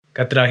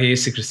கர்த்தராகிய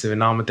இயேசு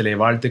கிறிஸ்துவின் நாமத்திலே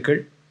வாழ்த்துக்கள்.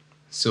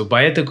 ஸோ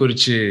பயத்தை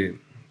குறித்து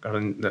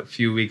கடந்த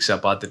ஃபியூ வீக்ஸாக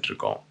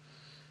பார்த்துட்ருக்கோம்.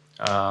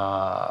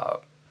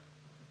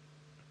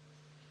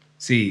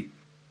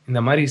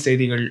 இந்த மாதிரி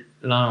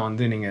செய்திகள்லாம்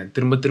வந்து நீங்கள்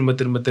திரும்ப திரும்ப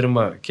திரும்ப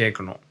திரும்ப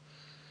கேட்கணும்.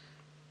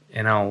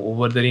 ஏன்னா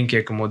ஒவ்வொருத்தரையும்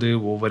கேட்கும்போது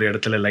ஒவ்வொரு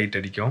இடத்துல லைட்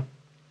அடிக்கும்.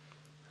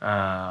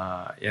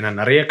 ஏன்னா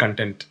நிறைய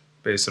கண்டென்ட்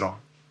பேசுகிறோம்.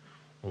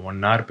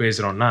 1 hour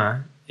பேசுகிறோன்னா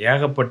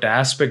ஏகப்பட்ட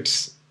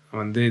ஆஸ்பெக்ட்ஸ்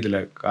வந்து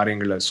இதில்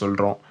காரியங்களை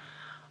சொல்கிறோம்.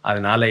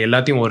 அதனால்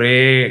எல்லாத்தையும் ஒரே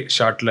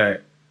ஷாட்டில்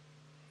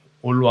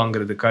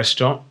உள்வாங்கிறது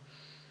கஷ்டம்.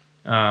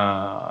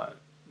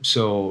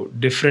 ஸோ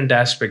டிஃப்ரெண்ட்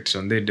ஆஸ்பெக்ட்ஸ்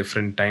வந்து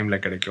டிஃப்ரெண்ட்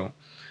டைமில் கிடைக்கும்.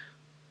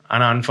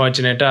 ஆனால்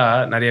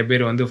அன்ஃபார்ச்சுனேட்டாக நிறைய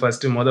பேர் வந்து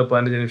ஃபஸ்ட்டு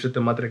 15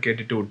 நிமிஷத்தை மாத்திரம்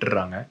கேட்டுட்டு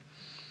விட்டுறாங்க.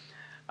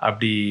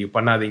 அப்படி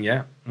பண்ணாதீங்க.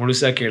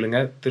 முழுசாக கேளுங்க,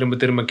 திரும்ப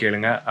திரும்ப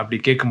கேளுங்க. அப்படி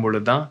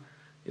கேட்கும்பொழுது தான்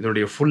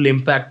இதோடைய ஃபுல்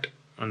இம்பேக்ட்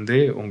வந்து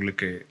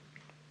உங்களுக்கு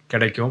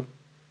கிடைக்கும்.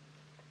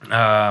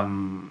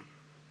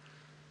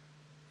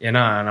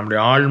 ஏன்னா நம்முடைய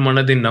ஆழ்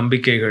மனதின்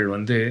நம்பிக்கைகள்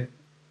வந்து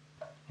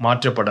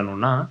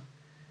மாற்றப்படணும்னா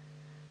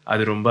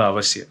அது ரொம்ப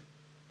அவசியம்.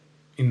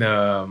 இந்த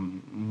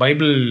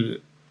பைபிள்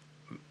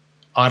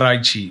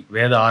ஆராய்ச்சி,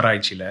 வேத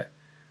ஆராய்ச்சியில்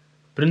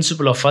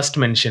பிரின்சிபல் ஆஃப் ஃபர்ஸ்ட்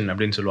மென்ஷன்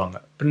அப்படின்னு சொல்லுவாங்க.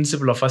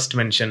 பிரின்சிபல் ஆஃப் ஃபர்ஸ்ட்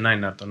மென்ஷன்னா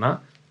என்ன அர்த்தம்னா,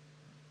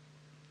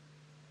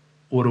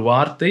 ஒரு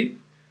வார்த்தை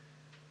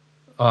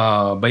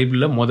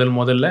பைபிளில்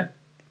முதல்ல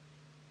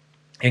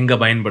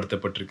எங்கே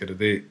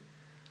பயன்படுத்தப்பட்டிருக்கிறது,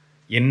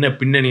 என்ன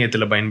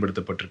பின்னணியத்தில்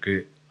பயன்படுத்தப்பட்டிருக்கு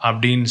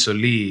அப்படின்னு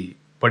சொல்லி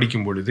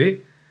படிக்கும் பொழுது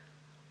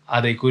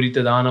அதை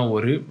குறித்ததான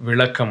ஒரு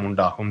விளக்கம்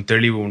உண்டாகும்,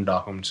 தெளிவு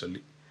உண்டாகும்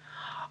சொல்லி.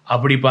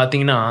 அப்படி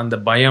பார்த்தீங்கன்னா அந்த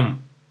பயம்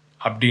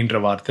அப்படின்ற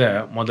வார்த்தை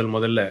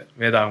முதல்ல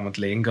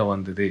வேதாகமத்தில் எங்கே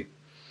வந்தது?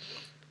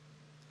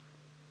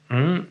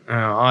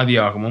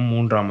 ஆதியாகமம்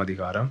 3ஆம்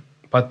அதிகாரம்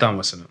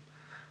 10ஆம் வசனம்.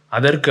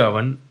 அதற்கு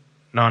அவன்,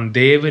 நான்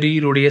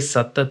தேவரீருடைய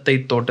சத்தத்தை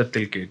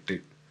தோட்டத்தில் கேட்டு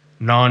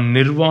நான்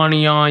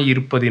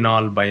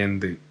நிர்வாணியாயிருப்பதினால்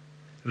பயந்து.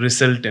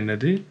 ரிசல்ட்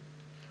என்னது?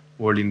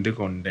 ஒளிந்து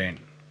கொண்டேன்.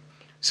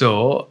 ஸோ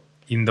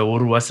இந்த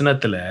ஒரு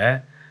வசனத்தில்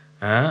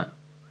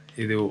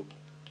இது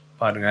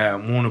பாருங்க,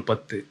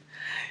 3:10,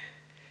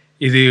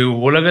 இது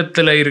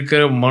உலகத்தில்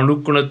இருக்கிற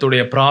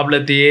மனுக்குணத்துடைய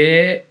ப்ராப்ளத்தையே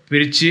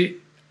பிரித்து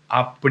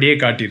அப்படியே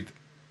காட்டிடுது.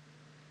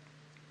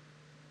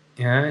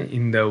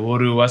 இந்த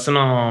ஒரு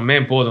வசனமே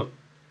போதும்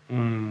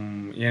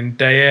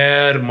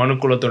என்டையர்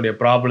மனுக்குலத்துடைய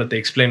ப்ராப்ளத்தை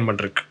எக்ஸ்பிளைன்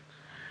பண்ணுறதுக்கு.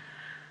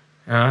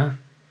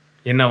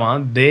 என்னவா?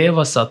 தேவ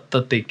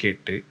சத்தத்தை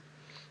கேட்டு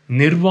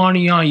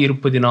நிர்வாணியாக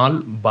இருப்பதினால்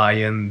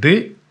பயந்து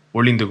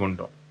ஒளிந்து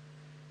கொண்டோம்.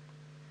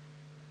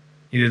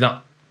 இதுதான்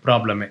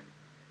ப்ராப்ளமே.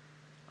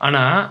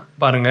 ஆனால்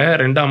பாருங்க,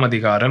 2ஆம்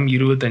அதிகாரம்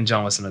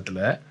 25ஆம்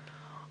வசனத்தில்,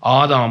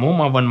 ஆதாமும்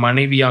அவன்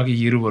மனைவியாக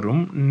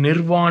இருவரும்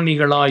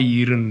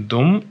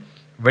நிர்வாணிகளாயிருந்தும்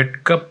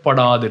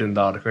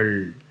வெட்கப்படாதிருந்தார்கள்.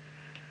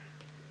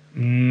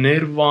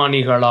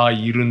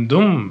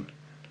 நிர்வாணிகளாயிருந்தும்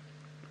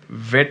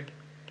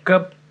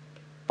வெட்கப்படாமல்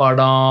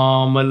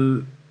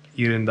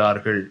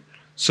இருந்தார்கள்.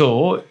 So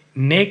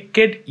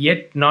naked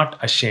yet not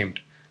ashamed.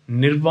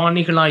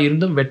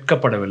 நிர்வாணிகளாயிருந்தும்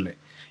வெட்கப்படவில்லை.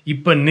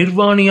 இப்போ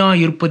நிர்வாணியாக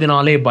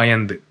இருப்பதினாலே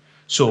பயந்து.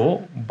 ஸோ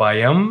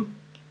பயம்,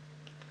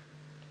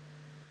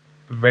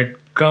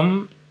 வெட்கம்,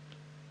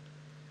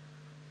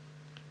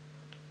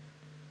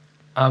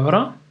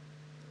 அப்புறம்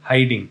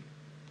ஹைடிங்.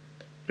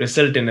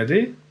 ரிசல்ட் என்னது?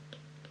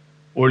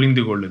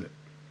 ஒளிந்து கொள்ளுது.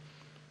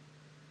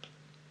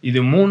 இது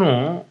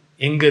மூணும்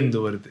எங்கேருந்து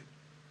வருது?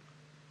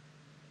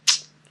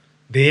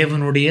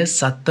 தேவனுடைய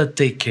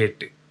சத்தத்தை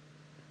கேட்டு.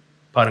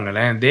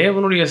 பாருங்களேன்,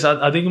 தேவனுடைய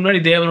அதுக்கு முன்னாடி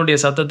தேவனுடைய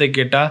சத்தத்தை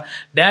கேட்டால்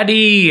டேடி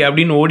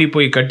அப்படின்னு ஓடி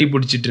போய் கட்டி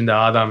பிடிச்சிட்டு இருந்த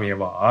ஆதாம்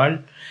ஏவாள்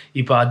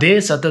இப்போ அதே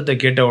சத்தத்தை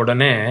கேட்ட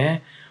உடனே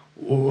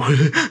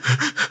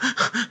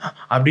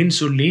அப்படின்னு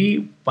சொல்லி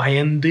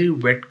பயந்து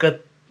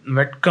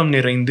வெட்கம்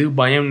நிறைந்து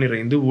பயம்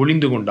நிறைந்து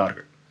ஒளிந்து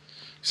கொண்டார்கள்.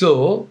 ஸோ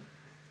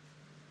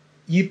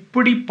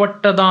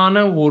இப்படிப்பட்டதான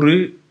ஒரு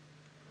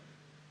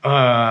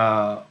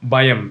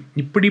பயம்,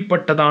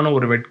 இப்படிப்பட்டதான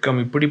ஒரு வெட்கம்,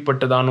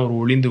 இப்படிப்பட்டதான ஒரு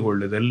ஒளிந்து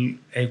கொள்ளுதல்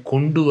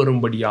கொண்டு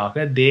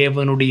வரும்படியாக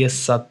தேவனுடைய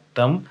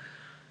சத்தம்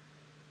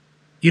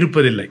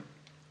இருப்பதில்லை.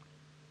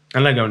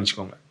 நல்லா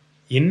கவனிச்சுக்கோங்க.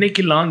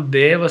 என்னைக்கெல்லாம்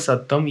தேவ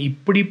சத்தம்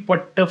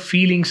இப்படிப்பட்ட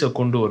ஃபீலிங்ஸை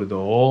கொண்டு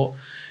வருதோ,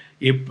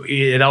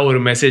 ஏதாவது ஒரு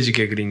மெசேஜ்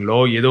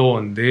கேட்குறீங்களோ, ஏதோ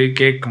வந்து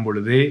கேட்கும்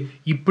பொழுது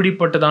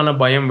இப்படிப்பட்டதான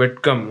பயம்,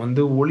 வெட்கம்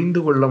வந்து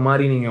ஒளிந்து கொள்ள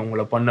மாதிரி நீங்கள்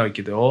உங்களை பண்ண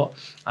வைக்குதோ,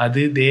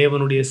 அது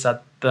தேவனுடைய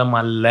சத்தம்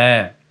அல்ல.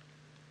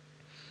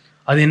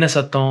 அது என்ன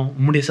சத்தம்?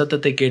 உம்முடைய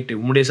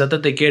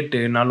சத்தத்தை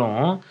கேட்டுனாலும்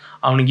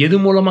அவனுக்கு எது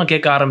மூலமாக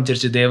கேட்க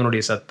ஆரம்பிச்சிருச்சு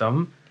தேவனுடைய சத்தம்?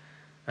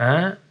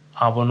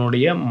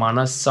 அவனுடைய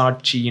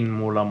மனசாட்சியின்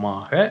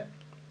மூலமாக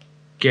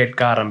கேட்க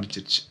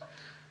ஆரம்பிச்சிருச்சு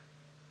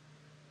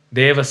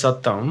தேவ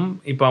சத்தம்.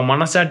 இப்போ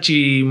மனசாட்சி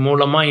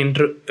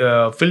மூலமாக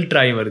ஃபில்டர்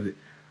ஆகி வருது.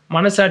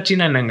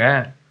 மனசாட்சின்னா என்னங்க?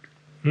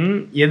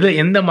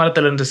 எந்த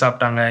மரத்துலேருந்து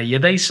சாப்பிட்டாங்க?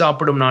 எதை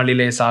சாப்பிடும்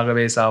நாளிலே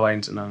சாகவே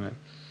சாவாயின்னு சொன்னாங்க?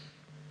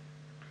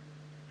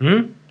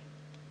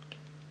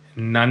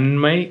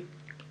 நன்மை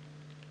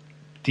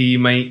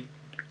தீமை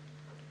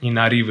இன்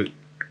அறிவு.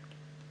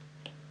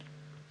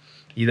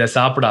 இதை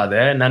சாப்பிடாத,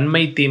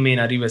 நன்மை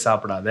தீமையின் அறிவை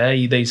சாப்பிடாத,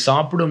 இதை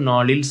சாப்பிடும்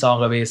நாளில்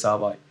சாகவே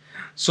சாவாய்.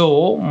 ஸோ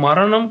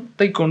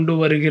மரணத்தை கொண்டு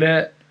வருகிற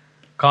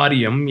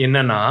காரியம்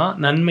என்னன்னா,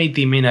 நன்மை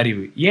தீமையின்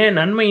அறிவு. ஏன்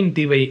நன்மையின்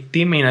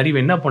தீமையின் அறிவு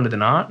என்ன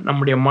பண்ணுதுன்னா,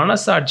 நம்முடைய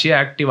மனசாட்சியை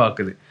ஆக்டிவ்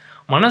ஆக்குது.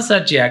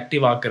 மனசாட்சியை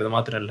ஆக்டிவ் ஆக்குறது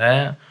மாத்திரம் இல்ல,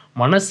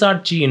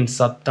 மனசாட்சியின்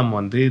சத்தம்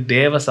வந்து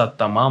தேவ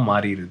சத்தமா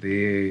மாறிருது.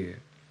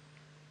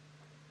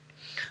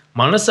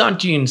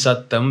 மனசாட்சியின்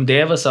சத்தம்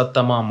தேவ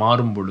சத்தமா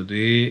மாறும்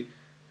பொழுது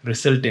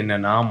ரிசல்ட்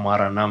என்னன்னா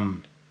மரணம்.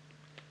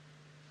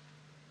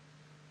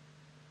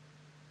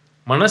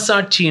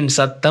 மனசாட்சியின்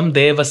சத்தம்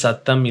தேவ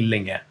சத்தம்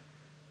இல்லைங்க.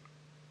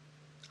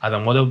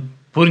 அத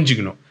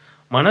புரிஞ்சுக்கணும்.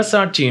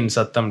 மனசாட்சியின்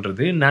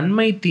சத்தம்ன்றது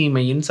நன்மை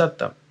தீமையின்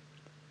சத்தம்.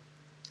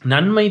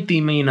 நன்மை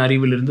தீமையின்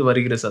அறிவிலிருந்து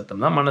வருகிற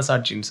சத்தம் தான்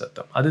மனசாட்சியின்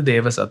சத்தம். அது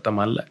தேவ சத்தம்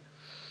அல்ல.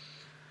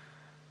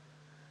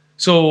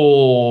 ஸோ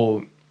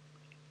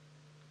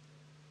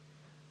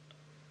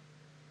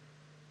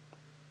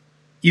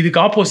இதுக்கு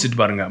ஆப்போசிட்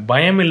பாருங்க.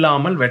 பயம்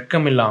இல்லாமல்,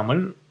 வெட்கம் இல்லாமல்,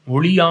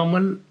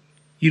 ஒளியாமல்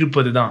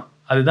இருப்பது தான்.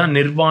 அதுதான்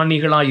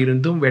நிர்வாணிகளாய்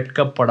இருந்தும்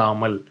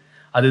வெட்கப்படாமல்.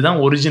 அதுதான்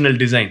ஒரிஜினல்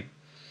டிசைன்.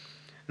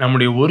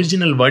 நம்முடைய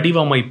ஒரிஜினல்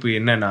வடிவமைப்பு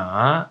என்னன்னா,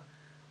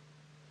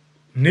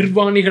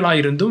 நிர்வாணிகளாய்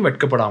இருந்தும்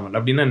வெட்கப்படாமல்.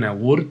 அப்படின்னா என்ன?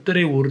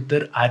 ஒருத்தரை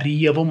ஒருத்தர்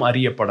அறியவும்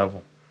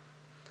அறியப்படவும்,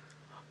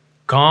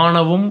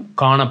 காணவும்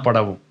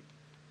காணப்படவும்.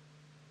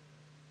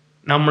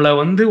 நம்மளை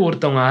வந்து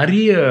ஒருத்தவங்க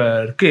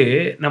அறியறதுக்கு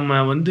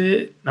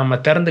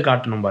நம்ம திறந்து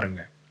காட்டணும்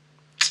பாருங்க.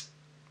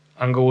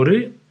 அங்க ஒரு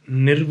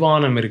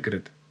நிர்வாணம்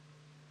இருக்கிறது.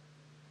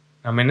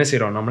 நம்ம என்ன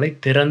செய்றோம்? நம்மளை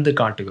திறந்து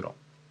காட்டுகிறோம்.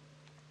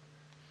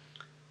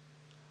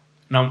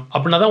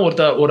 அப்படின்னா தான்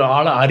ஒரு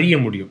ஆளை அறிய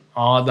முடியும்.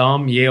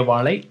 ஆதாம்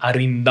ஏவாளை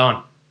அறிந்தான்.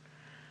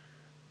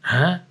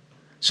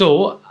 ஸோ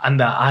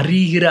அந்த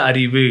அறிகிற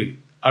அறிவு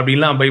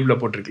அப்படின்லாம்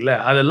பைபிளில் போட்டிருக்குல்ல,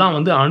 அதெல்லாம்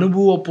வந்து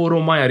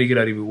அனுபவபூர்வமாய் அறிகிற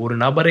அறிவு. ஒரு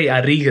நபரை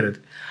அறிகிறது.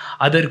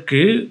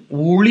 அதற்கு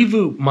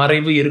ஒளிவு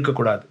மறைவு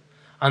இருக்கக்கூடாது.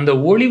 அந்த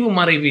ஒளிவு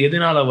மறைவு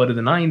எதனால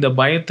வருதுன்னா, இந்த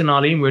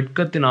பயத்தினாலையும்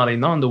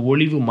வெட்கத்தினாலையும் தான் அந்த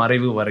ஒளிவு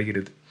மறைவு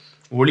வருகிறது.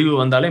 ஒளிவு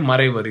வந்தாலே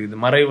மறைவு வருகிறது.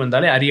 மறைவு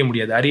வந்தாலே அறிய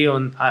முடியாது.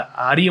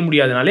 அறிய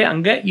முடியாதனாலே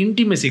அங்கே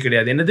இன்டிமெசி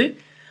கிடையாது. என்னது?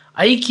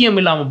 ஐக்கியம்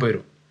இல்லாமல்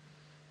போயிடும்.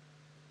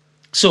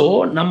 ஸோ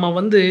நம்ம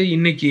வந்து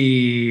இன்னைக்கு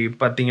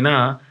பார்த்தீங்கன்னா,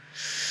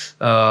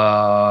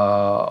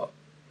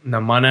 இந்த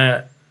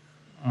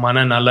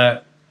மனநல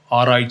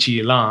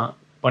ஆராய்ச்சியெல்லாம்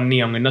பண்ணி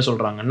அவங்க என்ன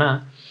சொல்கிறாங்கன்னா,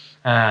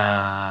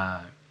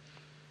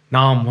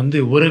 நாம் வந்து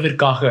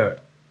உறவிற்காக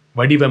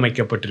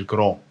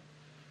வடிவமைக்கப்பட்டிருக்கிறோம்,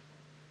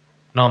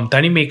 நாம்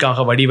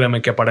தனிமைக்காக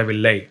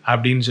வடிவமைக்கப்படவில்லை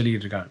அப்படின்னு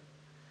சொல்லிட்டு இருக்காங்க.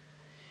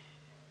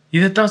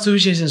 இதைத்தான்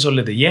சுவிசேஷம்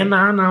சொல்லுது. ஏன்னா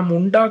நாம்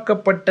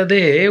உண்டாக்கப்பட்டதே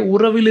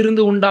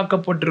உறவிலிருந்து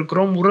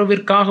உண்டாக்கப்பட்டிருக்கிறோம்,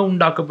 உறவிற்காக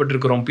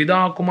உண்டாக்கப்பட்டிருக்கிறோம். பிதா,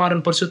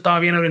 குமாரன், பரிசுத்த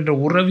ஆவியானவர் என்ற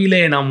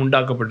உறவிலே நாம்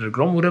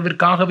உண்டாக்கப்பட்டிருக்கிறோம்,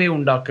 உறவிற்காகவே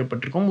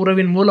உண்டாக்கப்பட்டிருக்கிறோம்,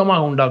 உறவின்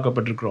மூலமாக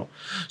உண்டாக்கப்பட்டிருக்கிறோம்.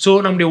 ஸோ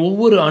நம்முடைய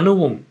ஒவ்வொரு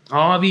அணுவும்,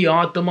 ஆவி,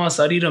 ஆத்மா,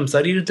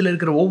 சரீரத்தில்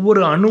இருக்கிற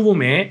ஒவ்வொரு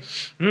அணுவுமே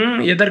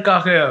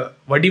எதற்காக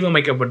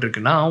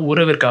வடிவமைக்கப்பட்டிருக்குன்னா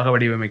உறவிற்காக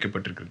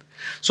வடிவமைக்கப்பட்டிருக்கிறது.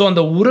 ஸோ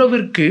அந்த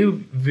உறவிற்கு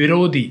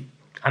விரோதி,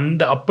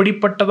 அந்த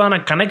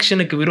அப்படிப்பட்டதான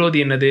கனெக்ஷனுக்கு விரோதி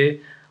என்னது?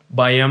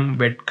 பயம்,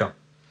 வெட்கம்.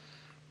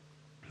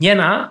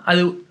 ஏன்னா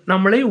அது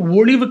நம்மளை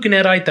ஒளிவுக்கு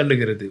நேராய்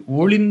தள்ளுகிறது.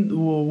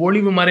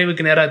 ஒளிவு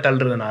மறைவுக்கு நேராய்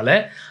தள்ளுறதுனால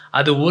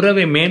அது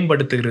உறவை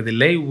மேம்படுத்துகிறது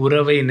இல்லை,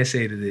 உறவை என்ன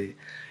செய்கிறது?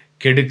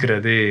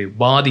 கெடுக்கிறது,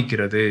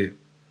 பாதிக்கிறது.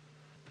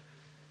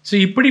 ஸோ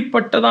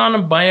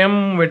இப்படிப்பட்டதான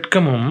பயம்,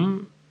 வெட்கமும்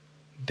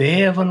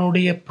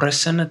தேவனுடைய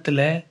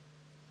பிரசன்னத்தில்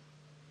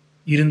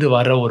இருந்து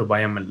வர ஒரு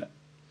பயம் இல்லை.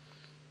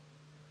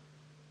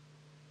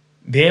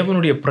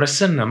 தேவனுடைய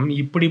பிரசன்னம்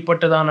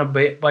இப்படிப்பட்டதான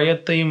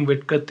பயத்தையும்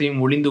வெட்கத்தையும்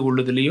ஒளிந்து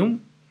கொள்ளுதலையும்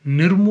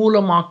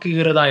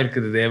நிர்மூலமாக்குகிறதா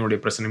இருக்குது. தேவனுடைய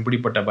பிரசன்னம்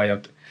இப்படிப்பட்ட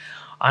பயத்தை.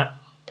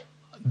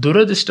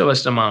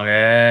 துரதிர்ஷ்டவசமாக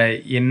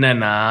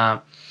என்னன்னா,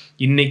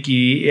 இன்னைக்கு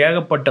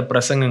ஏகப்பட்ட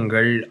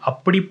பிரசங்கங்கள்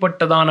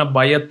அப்படிப்பட்டதான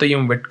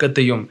பயத்தையும்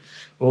வெட்கத்தையும்,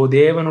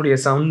 தேவனுடைய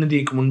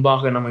சந்நிதிக்கு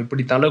முன்பாக நம்ம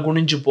இப்படி தலை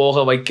குனிஞ்சு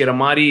போக வைக்கிற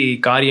மாதிரி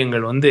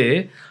காரியங்கள் வந்து,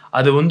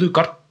 அது வந்து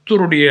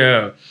கர்த்தருடைய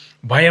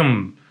பயம்,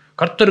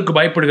 கர்த்தருக்கு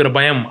பயப்படுகிற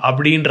பயம்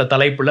அப்படின்ற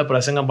தலைப்புல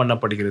பிரசங்கம்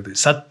பண்ணப்படுகிறது.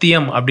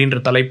 சத்தியம் அப்படின்ற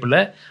தலைப்புல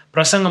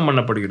பிரசங்கம்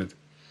பண்ணப்படுகிறது.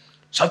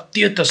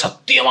 சத்தியத்தை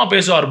சத்தியமா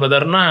பேசுவார்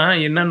பிரதர்னா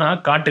என்னன்னா,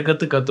 காட்டு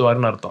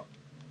கத்துவாருன்னு அர்த்தம்.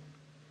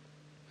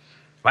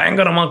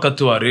 பயங்கரமா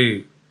கத்துவாரு,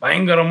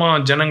 பயங்கரமா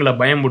ஜனங்களை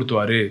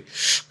பயம்படுத்துவாரு,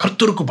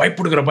 கர்த்தருக்கு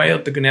பயப்படுகிற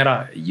பயத்துக்கு நேரா.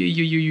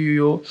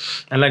 ஐயோ,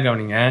 நல்லா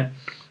கவனிங்க.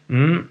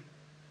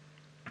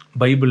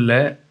 பைபிள்ல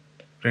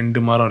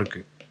 2 மரம்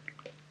இருக்கு,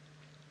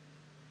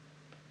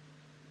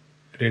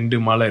 2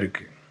 மலை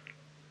இருக்கு.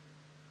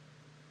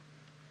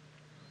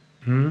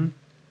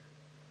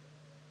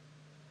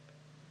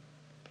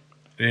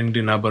 2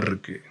 நபர்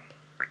இருக்கு,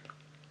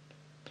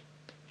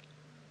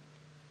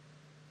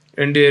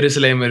 2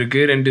 எருசலேம் இருக்கு,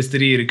 2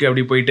 ஸ்திரீ இருக்கு.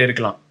 அப்படி போயிட்டே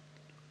இருக்கலாம்.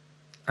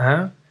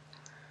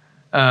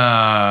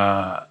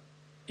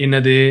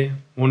 என்னது?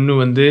 ஒன்று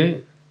வந்து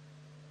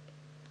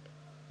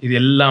இது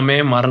எல்லாமே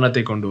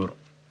மரணத்தை கொண்டு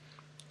வரும்,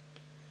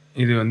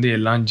 இது வந்து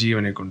எல்லாம்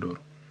ஜீவனை கொண்டு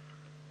வரும்.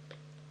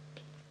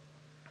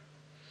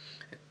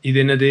 இது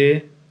என்னது?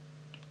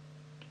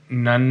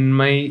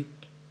 நன்மை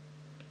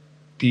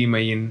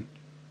தீமையின்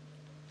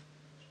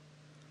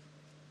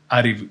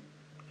அறிவு.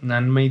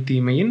 நன்மை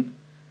தீமையின்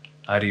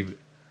அறிவு.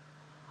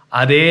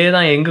 அதே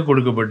தான் எங்க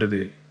கொடுக்கப்பட்டது?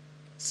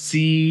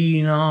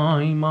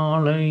 சீனாய்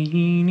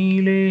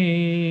மலையினிலே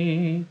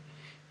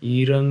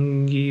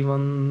இறங்கி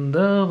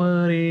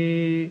வந்தவரே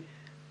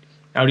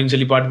அப்படின்னு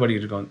சொல்லி பாட்டு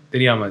பாடிட்டு இருக்கோம்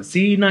தெரியாம.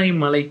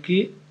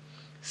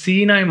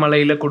 சீனாய்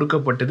மலையில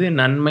கொடுக்கப்பட்டது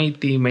நன்மை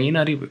தீமையின்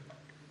அறிவு,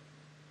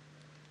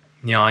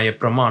 நியாய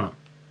பிரமாணம்.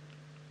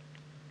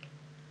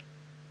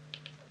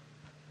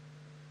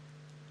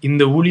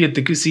 இந்த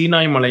ஊழியத்துக்கு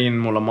சீனாய் மலையின்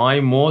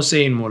மூலமாய்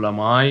மோசேயின்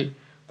மூலமாய்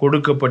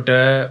கொடுக்கப்பட்ட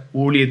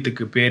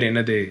ஊழியத்துக்கு பேர்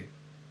என்னது?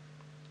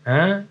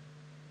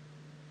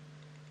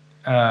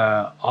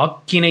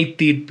 ஆக்கினை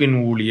தீர்ப்பின்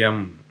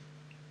ஊழியம்.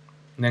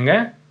 என்னங்க?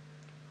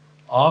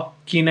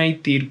 ஆக்கினை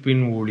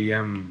தீர்ப்பின்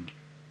ஊழியம்,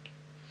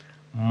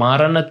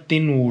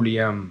 மரணத்தின்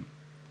ஊழியம்.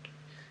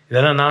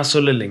 இதெல்லாம் நான்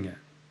சொல்லலைங்க.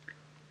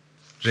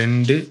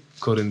 2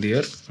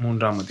 கொரிந்தியர்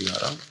 3ஆம்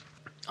அதிகாரம்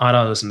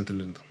 6வது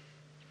வசனத்திலிருந்து.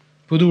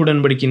 புது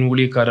உடன்படிக்கையின்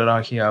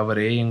ஊழியக்காரராகிய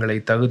அவரே எங்களை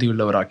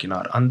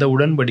தகுதியுள்ளவராக்கினார். அந்த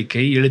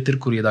உடன்படிக்கை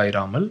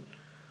எழுத்திற்குரியதாயிராமல்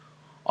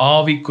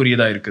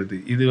ஆவிக்குரியதாக இருக்கிறது.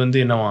 இது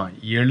என்னவா?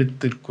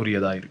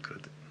 எழுத்திற்குரியதாக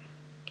இருக்கிறது.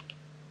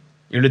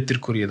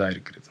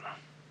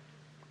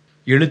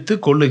 எழுத்து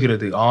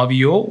கொள்ளுகிறது,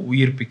 ஆவியோ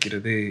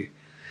உயிர்ப்பிக்கிறது.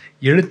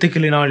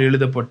 எழுத்துக்களினால்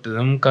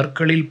எழுதப்பட்டதும்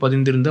கற்களில்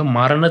பதிந்திருந்த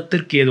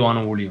மரணத்திற்கு ஏதுவான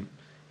ஊழியம்.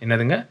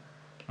 என்னதுங்க?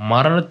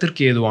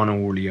 மரணத்திற்கு ஏதுவான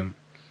ஊழியம்.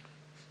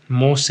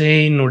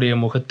 மோசேயினுடைய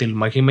முகத்தில்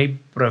மகிமை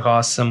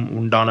பிரகாசம்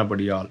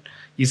உண்டானபடியால்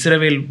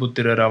இஸ்ரவேல்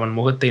புத்திரர் அவன்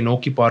முகத்தை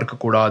நோக்கி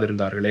பார்க்க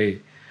கூடாதிருந்தார்களே.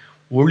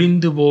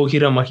 ஒளிந்து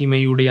போகிற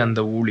மகிமையுடைய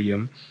அந்த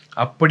ஊழியம்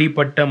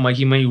அப்படிப்பட்ட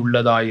மகிமை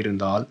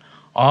உள்ளதாயிருந்தால்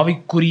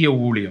ஆவிக்குரிய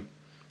ஊழியம்.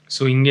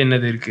 ஸோ இங்கே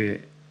என்னது இருக்கு?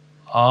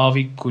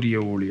 ஆவிக்குரிய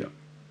ஊழியம்.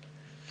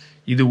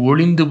 இது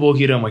ஒளிந்து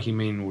போகிற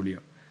மகிமையின்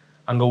ஊழியம்.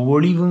 அங்கே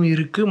ஒளிவும்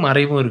இருக்கு,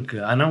 மறைவும் இருக்கு.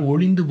 ஆனால்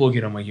ஒளிந்து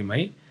போகிற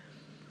மகிமை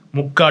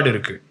முக்காடு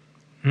இருக்கு.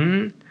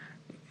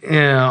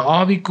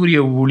 ஆவிக்குரிய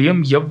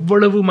ஊழியம்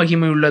எவ்வளவு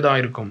மகிமை உள்ளதா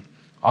இருக்கும்?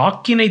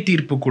 ஆக்கினை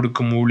தீர்ப்பு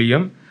கொடுக்கும்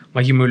ஊழியம்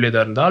மகிமை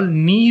உள்ளதா இருந்தால்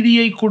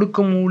நீதியை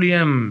கொடுக்கும்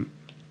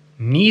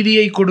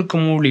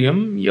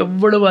ஊழியம்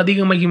எவ்வளவு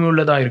அதிக மகிமை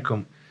உள்ளதா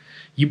இருக்கும்?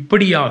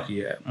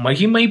 இப்படியாகிய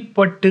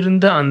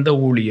மகிமைப்பட்டிருந்த அந்த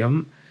ஊழியம்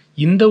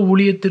இந்த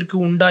ஊழியத்திற்கு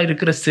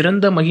உண்டாயிருக்கிற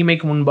சிறந்த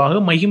மகிமைக்கு முன்பாக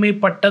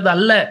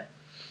மகிமைப்பட்டதல்ல.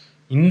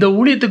 இந்த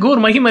ஊழியத்துக்கு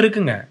ஒரு மகிமை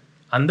இருக்குங்க,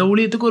 அந்த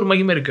ஊழியத்துக்கு ஒரு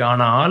மகிமை இருக்கு.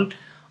 ஆனால்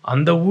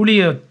அந்த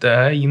ஊழியத்தை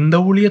இந்த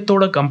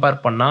ஊழியத்தோட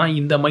கம்பேர் பண்ணா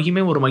இந்த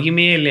மகிமை ஒரு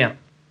மகிமையே இல்லையா.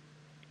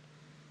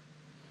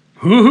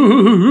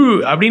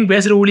 அப்படின்னு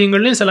பேசுற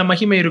ஊழியங்கள்லயும் சில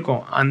மகிமை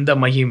இருக்கும். அந்த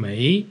மகிமை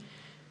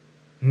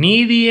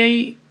நீதியை,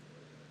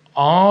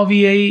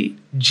 ஆவியை,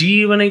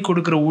 ஜீவனை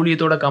கொடுக்கிற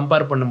ஊழியத்தோட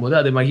கம்பேர் பண்ணும்போது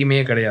அது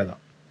மகிமையே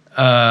கிடையாதான்.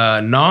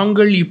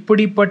 நாங்கள்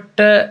இப்படிப்பட்ட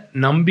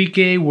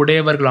நம்பிக்கையை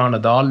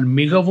உடையவர்களானதால்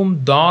மிகவும்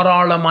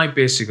தாராளமாய்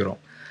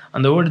பேசுகிறோம்.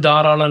 அந்த வேர்டு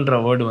தாராளன்ற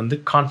வேர்டு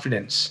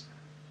கான்ஃபிடென்ஸ்,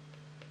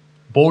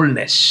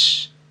 போல்ட்னஸ்,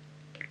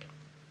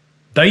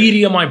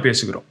 தைரியமாய்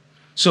பேசுகிறோம்.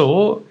 ஸோ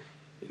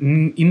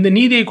இந்த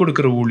நீதியை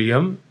கொடுக்குற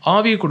ஊழியம்,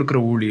 ஆவியை கொடுக்குற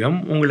ஊழியம்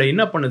உங்களை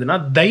என்ன பண்ணுதுன்னா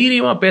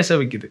தைரியமாக பேச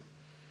வைக்குது.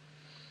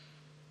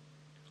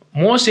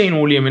 மோசேயின்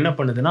ஊழியம் என்ன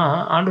பண்ணுதுன்னா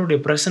ஆண்டவருடைய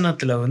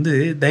பிரசன்னத்தில்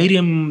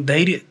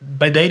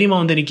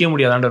தைரியமாக நிற்க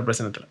முடியாது. ஆண்டவர்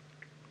பிரசன்னத்தில்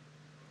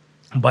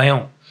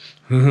பயம்,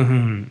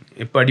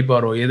 எப்போ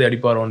அடிப்பாரோ எது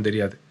அடிப்பாரோன்னு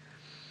தெரியாது.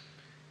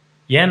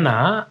 ஏன்னா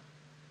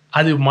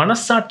அது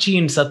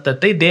மனசாட்சியின்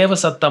சத்தத்தை தேவ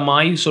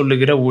சத்தமாய்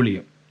சொல்லுகிற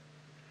ஊழியம்.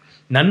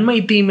 நன்மை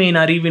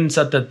தீமையின் அறிவின்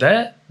சத்தத்தை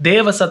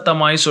தேவ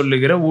சத்தமாய்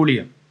சொல்லுகிற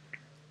ஊழியம்.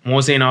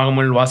 மோசேயின்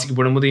ஆகமங்கள்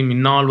வாசிக்கப்படும் போது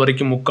இந்நாள்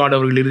வரைக்கும் முக்காடு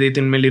அவர்கள்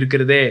இருதயத்தின் மேல்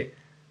இருக்கிறதே.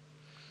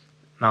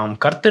 நாம்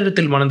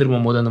கர்த்தரிடத்தில் மனம்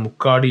திரும்பும் போது அந்த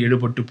முக்காடு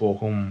எடுபட்டு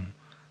போகும்.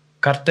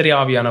 கர்த்தரே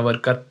ஆவியானவர்,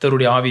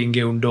 கர்த்தருடைய ஆவி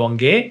எங்கே உண்டோ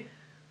அங்கே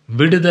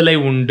விடுதலை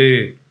உண்டு.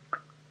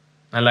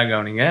 நல்லா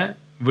கவனிங்க,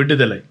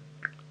 விடுதலை.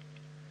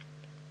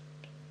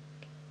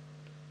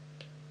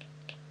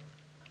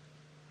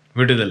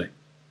 விடுதலை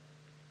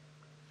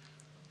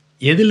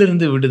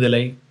எதிலிருந்து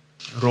விடுதலை?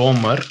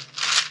 ரோமர்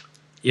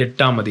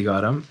 8ஆம்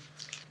அதிகாரம்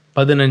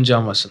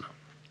 15ஆம் வசனம்.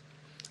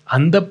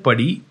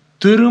 அந்தப்படி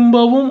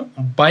திரும்பவும்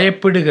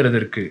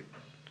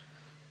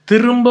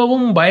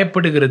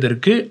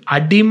பயப்படுகிறதற்கு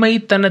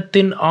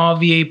அடிமைத்தனத்தின்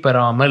ஆவியை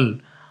பெறாமல்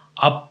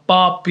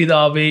அப்பா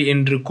பிதாவே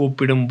என்று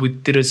கூப்பிடும்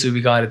புத்திர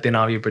சுவிகாரத்தின்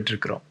ஆவியை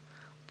பெற்றிருக்கிறோம்.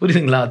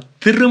 புரியுதுங்களா?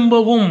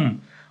 திரும்பவும்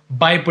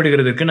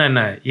பயப்படுகிறதுக்கு நான்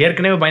என்ன,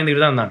 ஏற்கனவே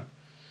பயந்துக்கிட்டு தான் இருந்தான்.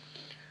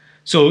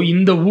 ஸோ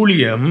இந்த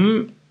ஊழியம்,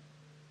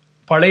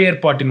 பழைய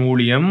ஏற்பாட்டின்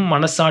ஊழியம்,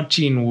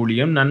 மனசாட்சியின்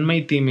ஊழியம், நன்மை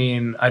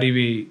தீமையின்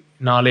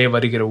அறிவினாலே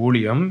வருகிற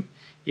ஊழியம்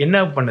என்ன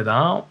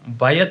பண்ணுதான்?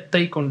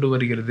 பயத்தை கொண்டு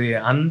வருகிறது.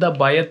 அந்த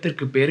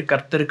பயத்திற்கு பேர்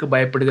கர்த்தருக்கு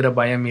பயப்படுகிற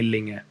பயம்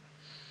இல்லைங்க.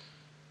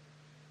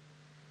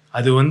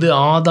 அது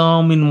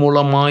ஆதாமின்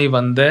மூலமாய்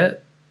வந்த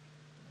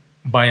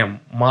பயம்,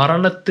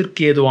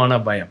 மரணத்திற்கு ஏதுவான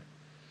பயம்,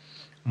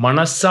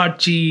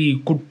 மனசாட்சி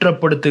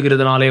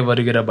குற்றப்படுத்துகிறதுனாலே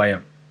வருகிற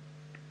பயம்.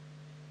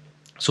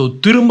 ஸோ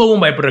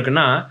திரும்பவும்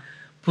பயப்படுறதுக்குன்னா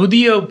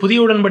புதிய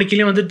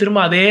உடன்படிக்கையிலையும் திரும்ப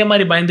அதே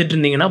மாதிரி பயந்துட்டு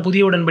இருந்தீங்கன்னா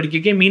புதிய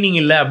உடன்படிக்கைக்கே மீனிங்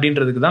இல்லை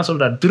அப்படின்றதுக்கு தான்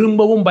சொல்றார்.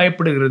 திரும்பவும்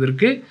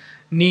பயப்படுகிறதற்கு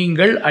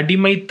நீங்கள்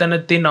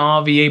அடிமைத்தனத்தின்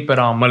ஆவியை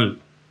பெறாமல்,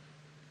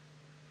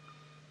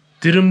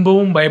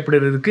 திரும்பவும்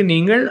பயப்படுகிறதுக்கு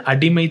நீங்கள்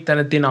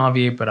அடிமைத்தனத்தின்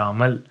ஆவியை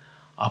பெறாமல்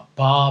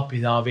அப்பா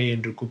பிதாவே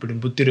என்று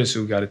கூப்பிடும் புத்திர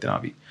சுவிகாரத்தின்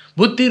ஆவி.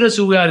 புத்திர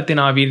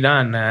சுவிகாரத்தின் ஆவி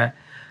தான் என்ன?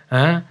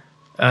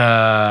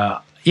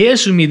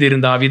 இயேசு மீது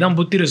இருந்த ஆவி தான்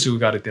புத்திர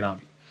சுவிகாரத்தின்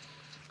ஆவி.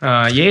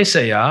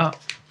 ஏசாயா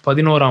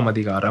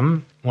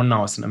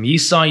 11:1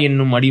 ஈசா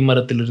என்னும்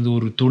அடிமரத்திலிருந்து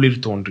ஒரு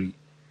துளிர் தோன்றி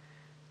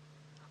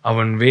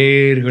அவன்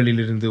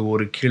வேர்களிலிருந்து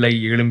ஒரு கிளை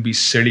எழும்பி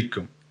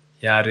செழிக்கும்.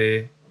 யாரு?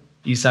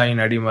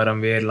 ஈசாயின்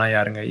அடிமரம், வேர்லாம்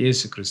யாருங்க?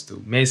 இயேசு கிறிஸ்து,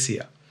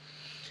 மேசியா.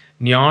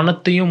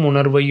 ஞானத்தையும்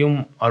உணர்வையும்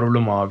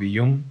அருளும்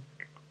ஆவியும்,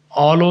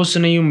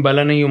 ஆலோசனையும்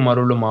பலனையும்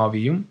அருளும்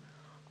ஆவியும்,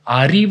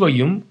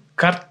 அறிவையும்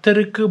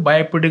கர்த்தருக்கு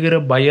பயப்படுகிற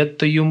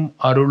பயத்தையும்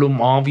அருளும்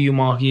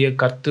ஆவியுமாகிய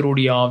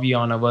கர்த்தருடைய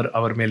ஆவியானவர்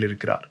அவர் மேல்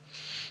இருக்கிறார்.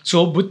 ஸோ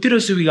புத்திர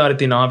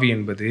சுவிகாரத்தின் ஆவி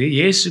என்பது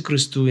இயேசு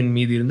கிறிஸ்துவின்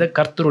மீது இருந்த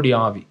கர்த்தருடைய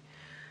ஆவி.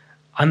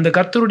 அந்த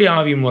கர்த்தருடைய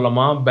ஆவி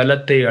மூலமா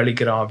பலத்தை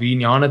அளிக்கிற ஆவி,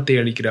 ஞானத்தை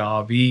அளிக்கிற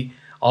ஆவி,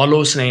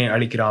 ஆலோசனை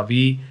அளிக்கிற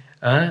ஆவி,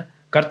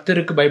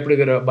 கர்த்தருக்கு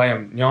பயப்படுகிற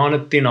பயம்,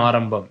 ஞானத்தின்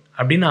ஆரம்பம்.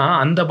 அப்படின்னா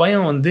அந்த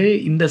பயம்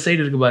இந்த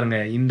சைடு இருக்கு பாருங்க.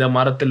 இந்த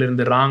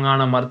மரத்திலிருந்து,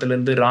 ராங்கான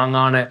மரத்திலிருந்து,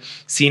 ராங்கான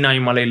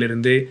சீனாய்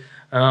மலையிலிருந்து,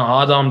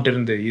 ஆதாம்கிட்ட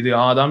இருந்து, இது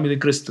ஆதாம், இது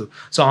கிறிஸ்து.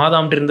 ஸோ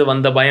ஆதாம்கிட்ட இருந்து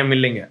வந்த பயம்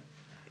இல்லைங்க.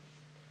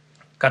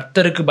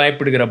 கர்த்தருக்கு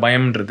பயப்படுகிற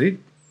பயம்ன்றது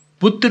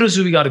புத்திர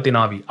சுவிகாரத்தின்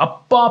ஆவி.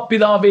 அப்பா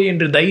பிதாவே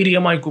என்று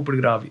தைரியமாய்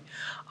கூப்பிடுகிற ஆவி.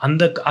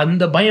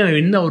 அந்த பயம்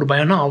என்ன ஒரு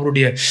பயம்னா,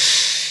 அவருடைய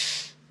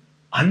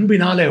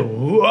அன்பினாலே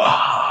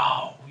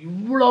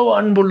இவ்வளவு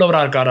அன்புள்ளவரா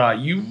இருக்காரா,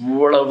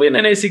 இவ்வளவு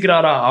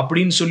நேசிக்கிறாரா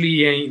அப்படின்னு சொல்லி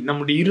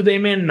நம்முடைய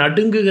இருதயமே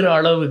நடுங்குகிற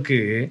அளவுக்கு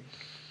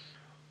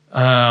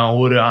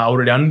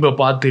அவருடைய அன்பை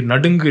பார்த்து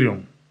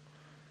நடுங்குறோம்.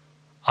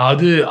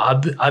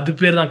 அது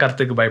பேர் தான்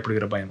கர்த்தருக்கு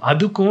பயப்படுகிற பயம்.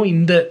 அதுக்கும்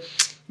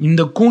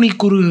இந்த கூனி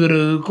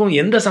குறுகிறதுக்கும்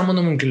எந்த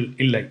சம்பந்தமும்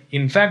இல்லை.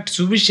 இன்ஃபேக்ட்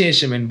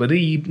சுவிசேஷம் என்பது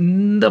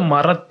இந்த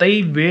மரத்தை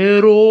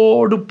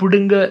வேரோடு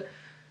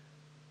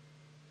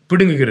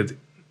பிடுங்குகிறது.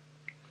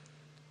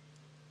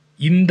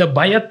 இந்த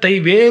பயத்தை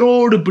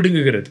வேரோடு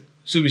பிடுங்குகிறது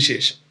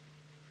சுவிசேஷம்.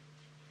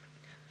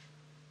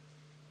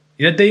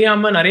 இதை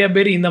தெரியாம நிறைய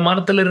பேர் இந்த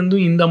மரத்துல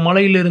இருந்தும் இந்த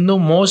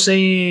மலையிலிருந்தும்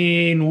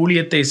மோசேயின்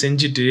ஊழியத்தை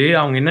செஞ்சுட்டு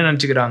அவங்க என்ன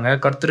நினைச்சுக்கிறாங்க?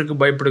 கர்த்தருக்கு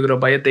பயப்படுகிற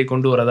பயத்தை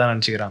கொண்டு வரதா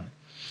நினைச்சுக்கிறாங்க.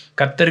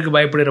 கர்த்தருக்கு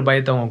பயப்படுகிற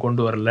பயத்தை அவங்க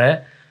கொண்டு வரல.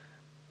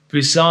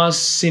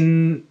 பிசாசின்,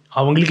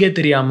 அவங்களுக்கே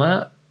தெரியாம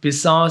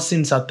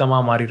பிசாசின் சத்தமா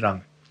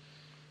மாறிடுறாங்க.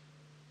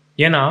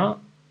 ஏன்னா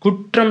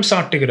குற்றம்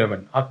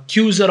சாட்டுகிறவன்,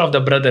 அக்யூசர் ஆஃப் த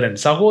பிரதரன்,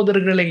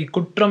 சகோதரர்களை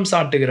குற்றம்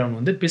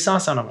சாட்டுகிறவன்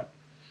பிசாசானவன்.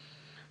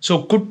 ஸோ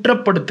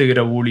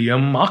குற்றப்படுத்துகிற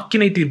ஊழியம்,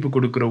 ஆக்கினை தீர்ப்பு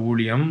கொடுக்கிற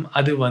ஊழியம்,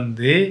 அது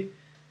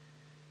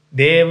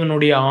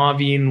தேவனுடைய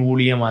ஆவியின்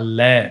ஊழியம்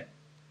அல்ல.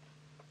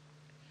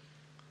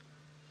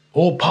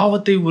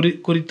 பாவத்தை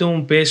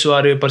குறித்தும்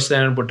பேசுவாரு.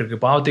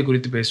 பரிசுத்தப்பட்டிருக்கு, பாவத்தை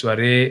குறித்து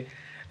பேசுவாரு,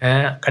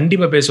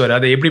 கண்டிப்பா பேசுவாரு.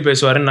 அதை எப்படி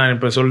பேசுவாருன்னு நான்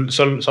இப்ப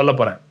சொல்ல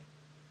போறேன்.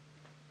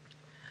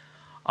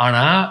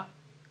 ஆனா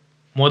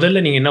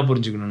முதல்ல நீங்க என்ன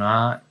புரிஞ்சுக்கணும்னா,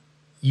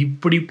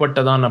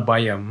 இப்படிப்பட்டதான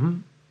பயம்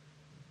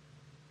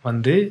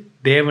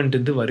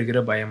தேவன்ட்டு வருகிற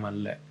பயம்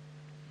அல்ல,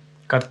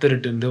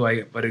 கர்த்தரிட்டு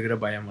வருகிற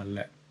பயம் அல்ல.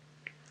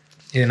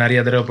 இது நிறைய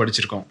தடவை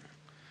படிச்சிருக்கோம்.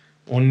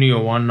 1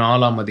 யோவான்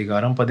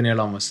 4:17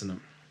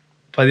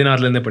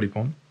 16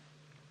 படிப்போம்.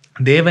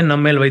 தேவன்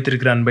நம்மேல்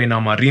வைத்திருக்கிற அன்பை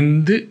நாம்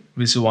அறிந்து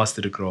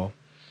விசுவாசித்திருக்கிறோம்.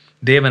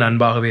 தேவன்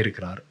அன்பாகவே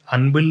இருக்கிறார்.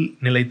 அன்பில்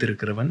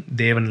நிலைத்திருக்கிறவன்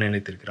தேவன்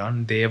நிலைத்திருக்கிறான்,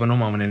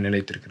 தேவனும் அவனில்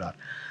நிலைத்திருக்கிறார்.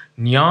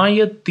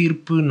 நியாய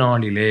தீர்ப்பு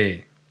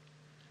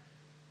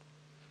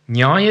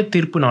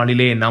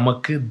நாளிலே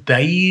நமக்கு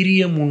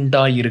தைரியம்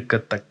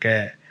உண்டாயிருக்கத்தக்க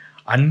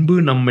அன்பு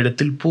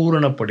நம்மிடத்தில்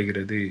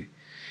பூரணப்படுகிறது.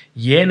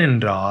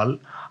 ஏனென்றால்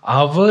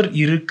அவர்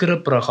இருக்கிற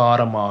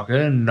பிரகாரமாக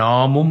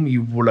நாமும்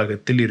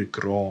இவ்வுலகத்தில்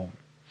இருக்கிறோம்.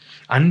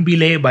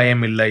 அன்பிலே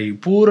பயமில்லை.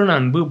 பூரண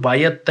அன்பு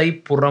பயத்தை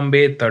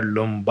புறம்பே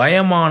தள்ளும்.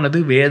 பயமானது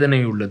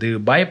வேதனை உள்ளது.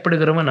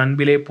 பயப்படுகிறவன்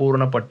அன்பிலே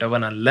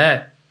பூரணப்பட்டவன் அல்ல.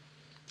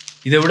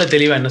 இதை விட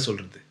தெளிவா என்ன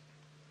சொல்றது?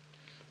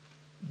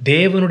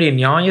 தேவனுடைய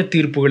நியாய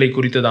தீர்ப்புகளை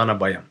குறித்ததான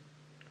பயம்.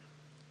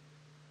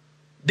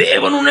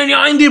 தேவன் உன்னை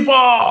நியாயம்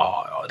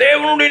தீர்ப்பார்,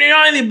 தேவனுடைய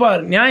நியாயம்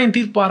தீர்ப்பார். நியாயம்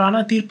தீர்ப்பார், ஆனா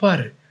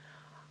தீர்ப்பாரு.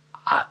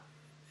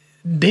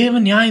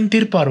 தேவன் நியாயம்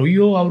தீர்ப்பார்.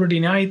 ஐயோ, அவருடைய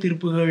நியாய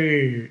தீர்ப்புகள்,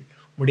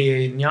 உடைய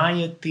நியாய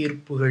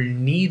தீர்ப்புகள்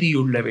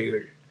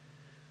நீதியுள்ளவைகள்.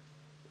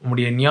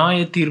 உடைய நியாய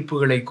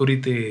தீர்ப்புகளை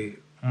குறித்து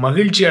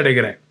மகிழ்ச்சி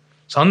அடைகிறேன்,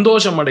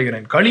 சந்தோஷம்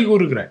அடைகிறேன், களி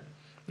கூறுகிறேன்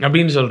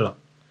அப்படின்னு சொல்றான்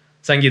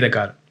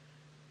சங்கீதக்காரன்.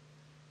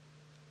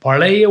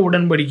 பழைய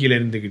உடன்படிக்கையில்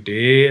இருந்துக்கிட்டு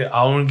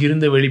அவனுக்கு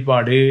இருந்த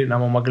வெளிப்பாடு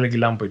நம்ம மக்களுக்கு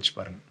இல்லாமல் போயிடுச்சு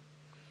பாருங்க.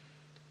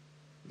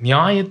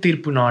 நியாய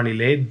தீர்ப்பு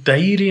நாளிலே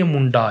தைரியம்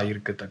உண்டா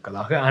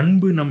இருக்கத்தக்கதாக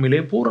அன்பு நம்மிலே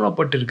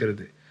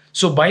பூரணப்பட்டிருக்கிறது.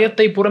 ஸோ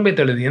பயத்தை புறம்பே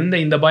தள்ளுது.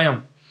 இந்த பயம்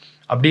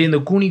அப்படியே இந்த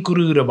கூனி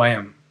குறுகிற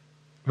பயம்,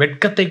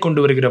 வெட்கத்தை கொண்டு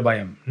வருகிற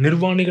பயம்,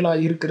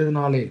 நிர்வாணிகளாக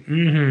இருக்கிறதுனாலே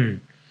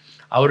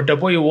அவர்கிட்ட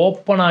போய்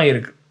ஓப்பனாக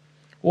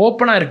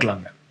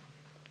இருக்கலாங்க.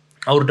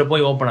 அவர்கிட்ட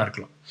போய் ஓப்பனாக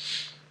இருக்கலாம்.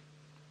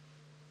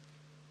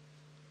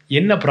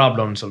 என்ன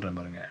ப்ராப்ளம்னு சொல்கிறேன்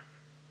பாருங்க.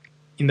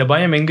 இந்த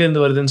பயம்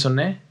எங்கேருந்து வருதுன்னு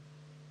சொன்னேன்?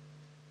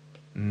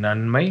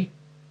 நன்மை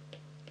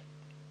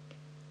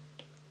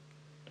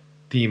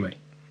தீமை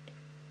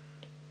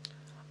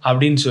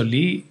அப்படின்னு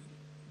சொல்லி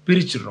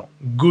பிரிச்சிடுறோம்.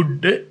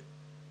 Good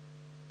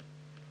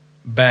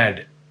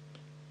bad.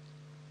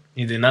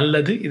 இது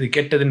நல்லது, இது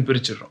கெட்டதுன்னு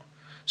பிரிச்சிடுறோம்.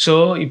 ஸோ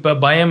இப்போ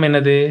பயம்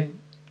என்னது?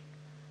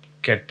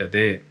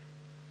 கெட்டது.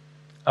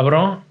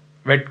 அப்புறம்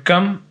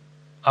வெட்கம்,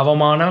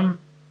 அவமானம்,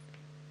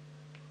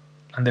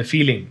 அந்த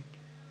ஃபீலிங்,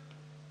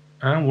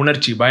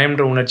 உணர்ச்சி,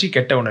 பயம்ன்ற உணர்ச்சி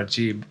கெட்ட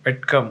உணர்ச்சி.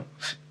 வெட்கம்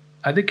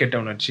அது கெட்ட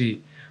உணர்ச்சி.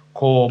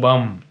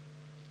 கோபம்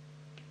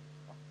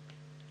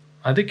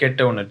அது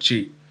கெட்ட உணர்ச்சி.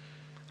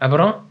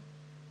 அப்புறம்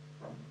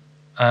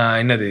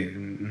என்னது?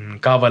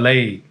 கவலை,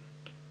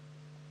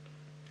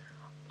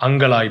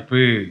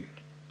 அங்கலாய்ப்பு,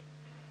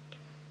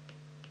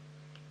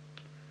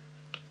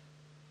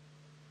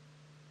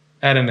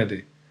 வேற என்னது?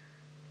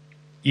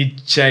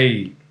 இச்சை.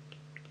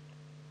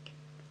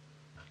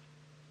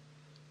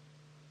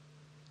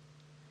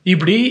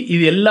 இப்படி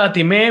இது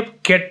எல்லாத்தையுமே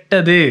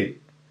கெட்டது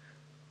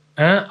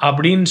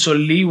அப்படின்னு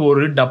சொல்லி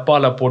ஒரு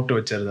டப்பால போட்டு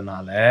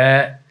வச்சதுனால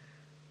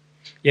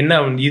என்ன,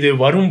 இது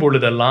வரும்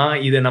பொழுதெல்லாம்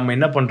இதை நம்ம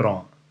என்ன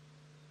பண்றோம்?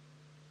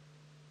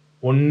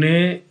 ஒன்று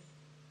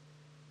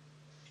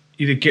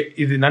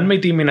இது நன்மை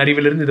தீமையின்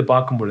அறிவிலிருந்து இது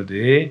பார்க்கும்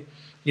பொழுது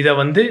இதை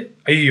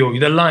ஐயோ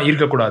இதெல்லாம்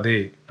இருக்கக்கூடாது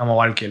நம்ம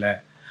வாழ்க்கையில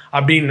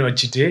அப்படின்னு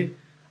வச்சுட்டு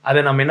அதை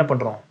நம்ம என்ன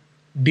பண்றோம்?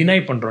 டினை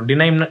பண்றோம்.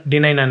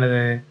 டினை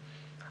என்னது?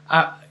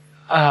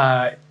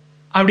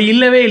 அப்படி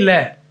இல்லவே இல்லை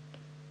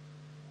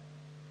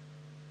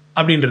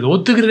அப்படின்றது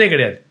ஒத்துக்கிறதே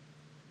கிடையாது.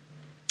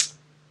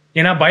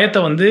 ஏன்னா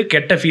பயத்தை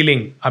கெட்ட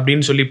ஃபீலிங்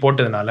அப்படின்னு சொல்லி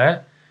போட்டதுனால,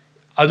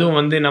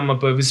 அதுவும் நம்ம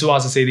இப்போ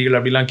விசுவாச செய்திகள்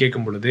அப்படிலாம்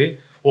கேட்கும் பொழுது,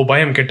 ஓ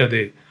பயம்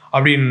கெட்டது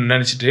அப்படின்னு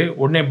நினச்சிட்டு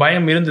உடனே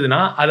பயம்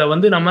இருந்ததுன்னா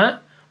அதை நம்ம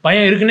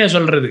பயம் இருக்குன்னே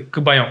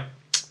சொல்றதுக்கு பயம்,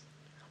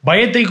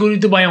 பயத்தை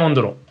குறித்து பயம்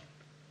வந்துடும்,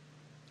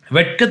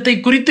 வெட்கத்தை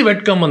குறித்து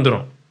வெட்கம்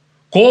வந்துடும்,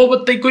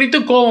 கோபத்தை குறித்து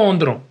கோபம்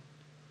வந்துடும்.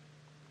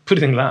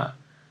 புரியுதுங்களா?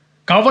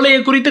 கவலையை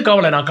குறித்து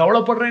கவலை, நான்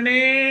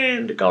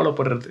கவலைப்படுறேனேன்ட்டு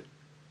கவலைப்படுறது,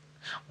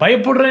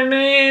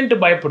 பயப்படுறேனேன்ட்டு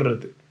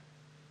பயப்படுறது,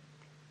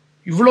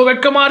 இவ்வளோ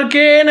வெட்கமா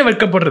இருக்கேன்னு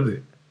வெட்கப்படுறது.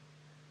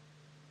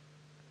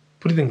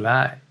 புரியுதுங்களா?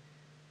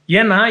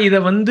 ஏன்னா இதை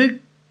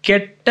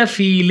கெட்ட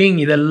ஃபீலிங்,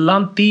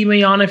 இதெல்லாம்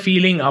தீமையான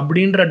ஃபீலிங்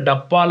அப்படின்ற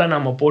டப்பால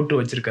நம்ம போட்டு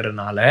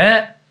வச்சிருக்கிறதுனால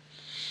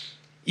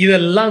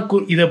இதெல்லாம்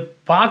இதை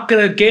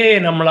பார்க்கறதுக்கே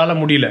நம்மளால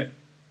முடியல.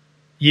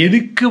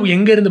 எதுக்கு,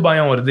 எங்கேருந்து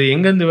பயம் வருது,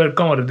 எங்கேருந்து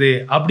வெட்கம் வருது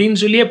அப்படின்னு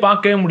சொல்லியே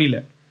பார்க்கவே முடியல.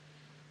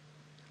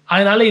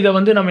 அதனால இதை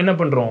நம்ம என்ன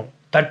பண்ணுறோம்?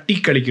 தட்டி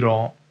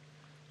கழிக்கிறோம்.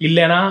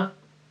 இல்லைன்னா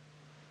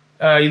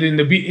இது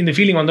இந்த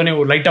ஃபீலிங் வந்தோடனே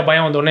ஒரு லைட்டாக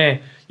பயம் வந்தோடனே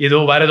ஏதோ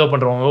வேற ஏதோ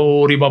பண்ணுறோம்.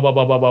 ஓரி பாபா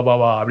பாபா பாபா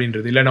பாபா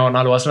அப்படின்றது, இல்லைன்னா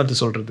 4 வசனத்தை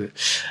சொல்கிறது.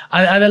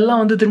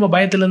 அதெல்லாம் திரும்ப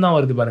பயத்துலேருந்து தான்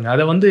வருது பாருங்கள்.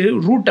 அதை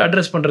ரூட்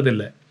அட்ரஸ் பண்ணுறது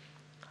இல்லை,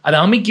 அதை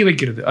அமுக்கி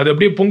வைக்கிறது. அது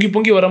அப்படியே பொங்கி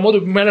பொங்கி வரும்போது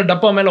மேலே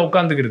டப்பா மேலே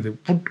உட்காந்துக்கிறது,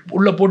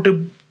 உள்ளே போட்டு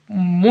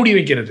மூடி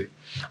வைக்கிறது.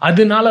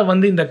 அதனால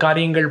இந்த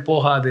காரியங்கள்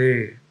போகாது,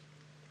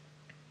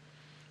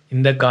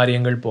 இந்த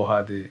காரியங்கள்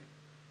போகாது.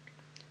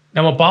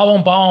 நம்ம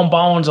பாவம் பாவம்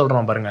பாவம்னு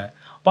சொல்கிறோம் பாருங்க.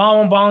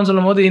 பாவம் பாவம்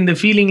சொல்லும் போது இந்த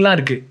ஃபீலிங்லாம்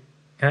இருக்குது,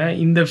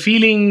 இந்த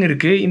ஃபீலிங்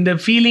இருக்குது. இந்த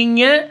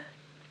ஃபீலிங்கை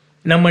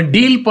நம்ம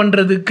டீல்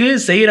பண்ணுறதுக்கு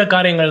செய்கிற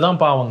காரியங்கள் தான்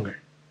பாவங்கள்.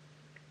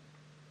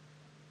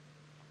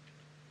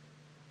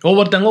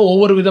 ஒவ்வொருத்தங்க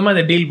ஒவ்வொரு விதமாக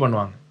இதை டீல்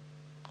பண்ணுவாங்க.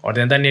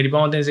 ஒருத்தன் தண்ணி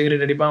அடிப்பான், ஒருத்தன்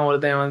சிகரெட் அடிப்பான்,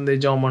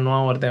 ஒருத்தன் ஜெபம்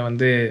பண்ணுவான், ஒருத்தன்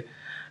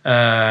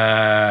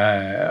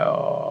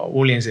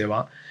ஊழியம்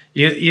செய்வான்.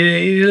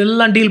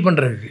 இதெல்லாம் டீல்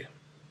பண்ணுறதுக்கு.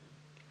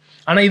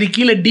 ஆனால் இது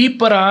கீழே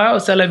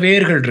டீப்பராக சில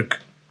வேர்கள் இருக்கு,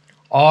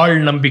 ஆழ்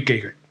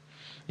நம்பிக்கைகள்.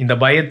 இந்த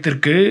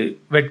பயத்திற்கு,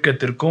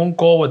 வெட்கத்திற்கும்,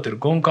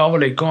 கோபத்திற்கும்,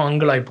 கவலைக்கும்,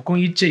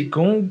 அங்கலாய்ப்புக்கும்,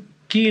 இச்சைக்கும்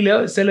கீழே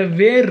சில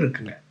வேர்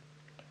இருக்குங்க.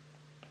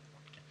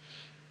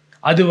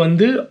 அது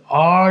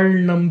ஆழ்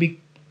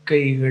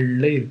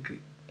நம்பிக்கைகள்ல இருக்கு,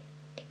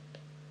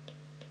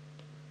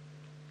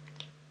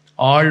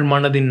 ஆழ்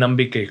மனதின்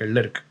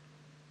நம்பிக்கைகள்ல இருக்கு.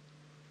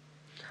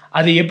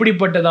 அது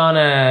எப்படிப்பட்டதான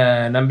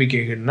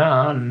நம்பிக்கைகள்னா,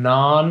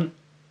 நான்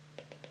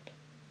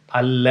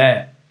அல்ல,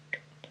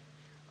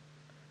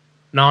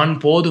 நான்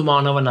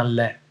போதுமானவன் அல்ல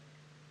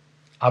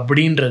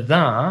அப்படின்றது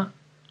தான்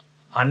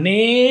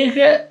அநேக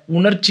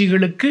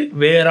உணர்ச்சிகளுக்கு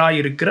வேறாக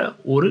இருக்கிற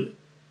ஒரு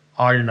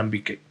ஆழ்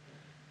நம்பிக்கை.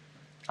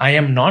 I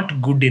am not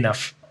good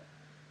enough,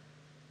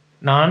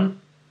 நான்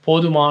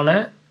போதுமான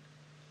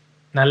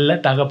நல்ல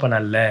தகப்பன்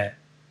அல்ல,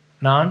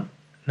 நான்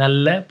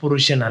நல்ல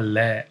புருஷன் அல்ல,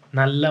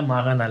 நல்ல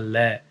மகன் அல்ல,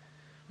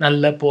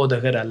 நல்ல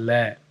போதகர் அல்ல,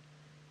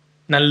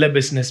 நல்ல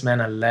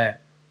பிஸ்னஸ்மேன் அல்ல.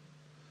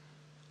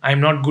 I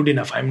am not good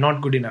enough, I am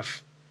not good enough,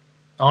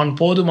 நான்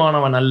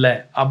போதுமானவன் அல்ல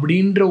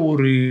அப்படின்ற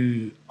ஒரு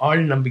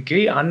ஆழ்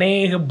நம்பிக்கை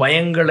அநேக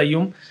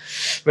பயங்களையும்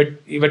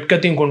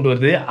வெட்கத்தையும் கொண்டு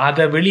வருது.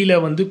 அதை வெளியில்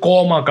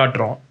கோபமாக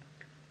காட்டுறோம்.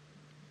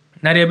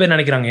 நிறைய பேர்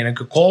நினைக்கிறாங்க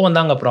எனக்கு கோபம்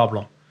தாங்க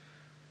ப்ராப்ளம்.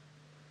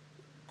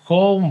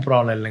 கோபம்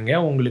ப்ராப்ளம் இல்லைங்க,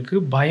 உங்களுக்கு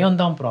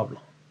பயம்தான்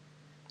ப்ராப்ளம்,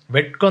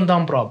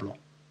 வெட்கம்தான் ப்ராப்ளம்.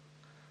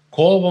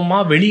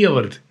 கோபமாக வெளியே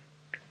வருது.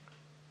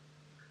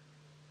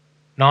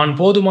 நான்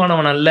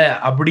போதுமானவன் அல்ல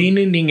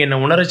அப்படின்னு நீங்கள் என்னை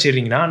உணர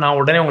செய்றீங்கன்னா நான்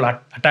உடனே உங்களை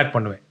அட்டாக்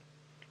பண்ணுவேன்.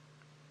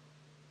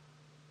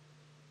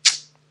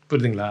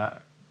 புரியுதுங்களா?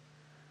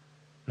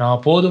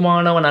 நான்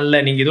போதுமானவன் அல்ல,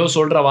 நீங்கள் ஏதோ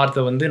சொல்கிற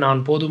வார்த்தை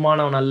நான்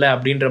போதுமானவன் அல்ல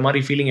அப்படின்ற மாதிரி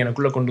ஃபீலிங்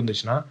எனக்குள்ளே கொண்டு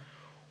வந்துச்சுன்னா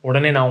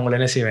உடனே நான் உங்களை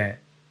என்ன செய்வேன்?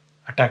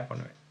 அட்டாக்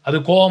பண்ணுவேன். அது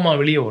கோபமாக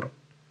வெளியே வரும்,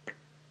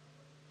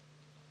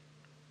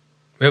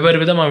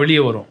 வெவ்வேறு விதமாக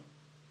வெளியே வரும்.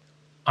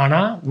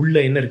 ஆனால் உள்ள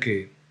என்ன இருக்கு?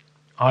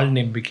 ஆள்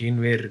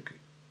நம்பிக்கையின் வேர் இருக்கு.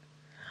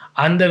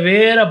 அந்த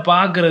வேரை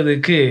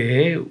பார்க்கறதுக்கு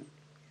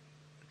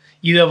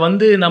இதை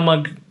வந்து நம்ம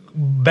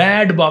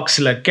பேட்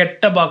பாக்ஸில்,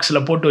 கெட்ட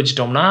பாக்ஸில் போட்டு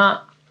வச்சிட்டோம்னா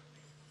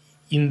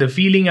இந்த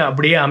ஃபீலிங்கை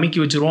அப்படியே அமுக்கி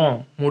வச்சிருவோம்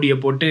மூடியை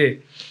போட்டு.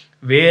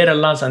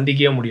 வேரெல்லாம்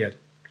சந்திக்கவே முடியாது.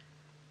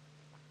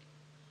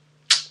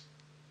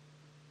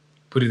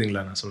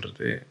 புரியுதுங்களா நான்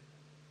சொல்கிறது?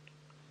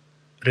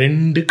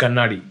 2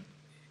 கண்ணாடி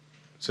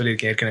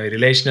சொல்லியிருக்கேன் ஏற்கனவே,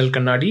 ரிலேஷனல்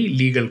கண்ணாடி,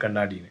 லீகல்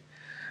கண்ணாடின்னு.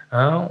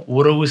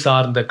 உறவு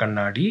சார்ந்த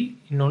கண்ணாடி,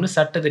 இன்னொன்று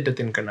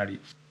சட்டத்திட்டத்தின் கண்ணாடி.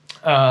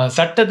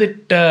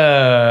 சட்டத்திட்ட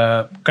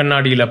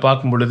கண்ணாடியில்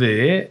பார்க்கும் பொழுது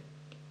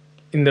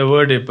இந்த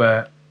வேர்டு இப்போ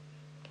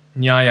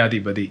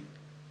நியாயாதிபதி,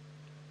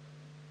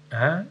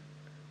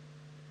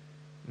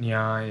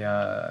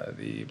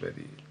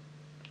 நியாயாதிபதி,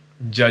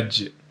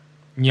 ஜட்ஜ்,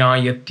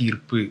 நியாய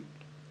தீர்ப்பு,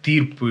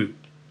 தீர்ப்பு.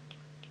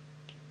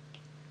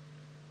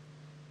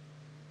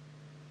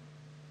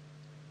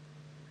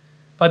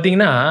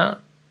 பார்த்தீங்கன்னா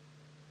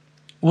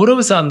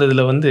உறவு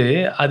சார்ந்ததில் வந்து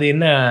அது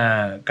என்ன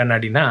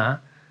கண்ணாடினா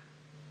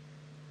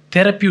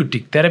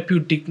தெரப்பியூட்டிக்.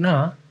 தெரப்பியூட்டிக்னா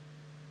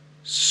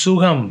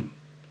சுகம்.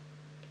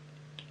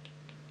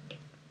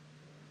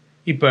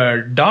 இப்போ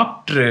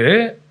டாக்டர்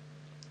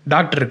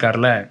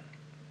இருக்கார்ல,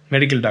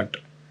 மெடிக்கல்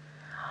டாக்டர்,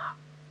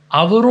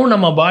 அவரும்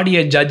நம்ம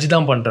பாடியை ஜட்ஜ்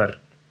தான் பண்ணுறாரு.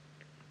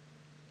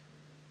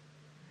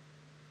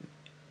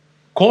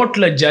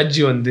 கோர்ட்டில் ஜட்ஜ்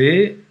வந்து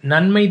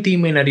நன்மை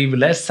தீமை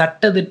அறிவில்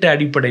சட்டத்திட்ட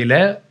அடிப்படையில்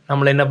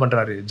நம்மளை என்ன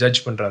பண்ணுறாரு?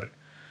 ஜட்ஜ் பண்ணுறாரு.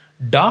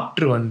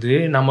 டாக்டர் வந்து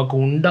நமக்கு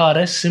உண்டார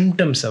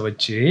சிம்டம்ஸை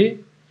வச்சு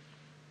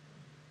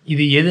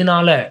இது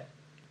எதனால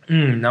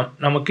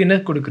நமக்கு என்ன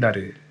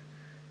கொடுக்குறாரு?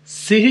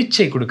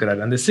 சிகிச்சை கொடுக்குறாரு.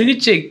 அந்த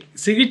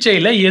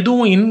சிகிச்சையில்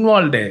எதுவும்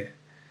இன்வால்வ்டு,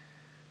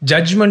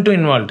 ஜட்ஜ்மெண்ட்டும்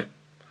இன்வால்வ்டு.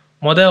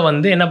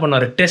 வந்து என்ன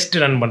பண்ணார்? டெஸ்ட்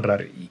ரன்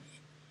பண்ணுறாரு.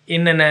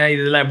 என்னென்ன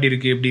இதெல்லாம் எப்படி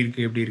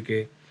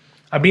இருக்குது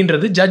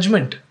அப்படின்றது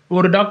ஜட்ஜ்மெண்ட்.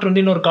 ஒரு டாக்டர்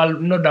வந்து இன்னொரு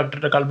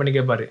டாக்டர்கிட்ட கால் பண்ணி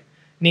கேட்பாரு,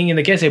 நீங்கள்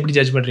இந்த கேஸை எப்படி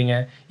ஜட்ஜ் பண்ணுறீங்க?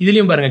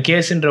 இதுலேயும் பாருங்கள்,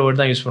 கேஸுன்ற வேர்டு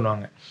தான் யூஸ்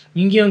பண்ணுவாங்க,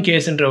 இங்கேயும்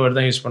கேஸுன்ற வேர்டு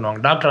தான் யூஸ் பண்ணுவாங்க.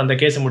 டாக்டர் அந்த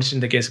கேஸை முடிச்சு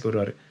இந்த கேஸுக்கு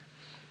வருவார்.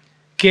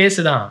 கேஸு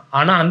தான்,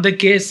 ஆனால் அந்த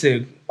கேஸு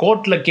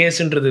கோர்ட்டில்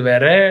கேஸுன்றது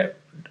வேறு,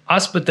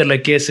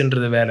 ஆஸ்பத்திரியில்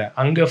கேஸுன்றது வேறு.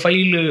 அங்கே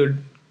ஃபைலு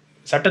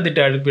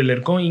சட்டத்திட்ட அடிப்படையில்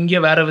இருக்கும், இங்கே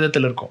வேறு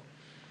விதத்தில் இருக்கும்.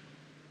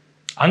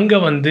 அங்கே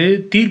வந்து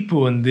தீர்ப்பு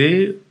வந்து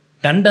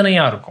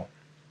தண்டனையாக இருக்கும்.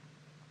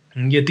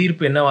 இங்கே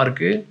தீர்ப்பு என்னவா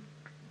இருக்குது?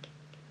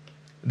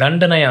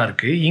 தண்டனையாக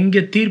இருக்குது.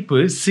 இங்கே தீர்ப்பு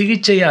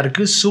சிகிச்சையாக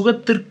இருக்குது,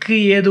 சுகத்திற்கு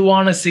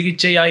ஏதுவான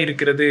சிகிச்சையாக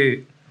இருக்கிறது.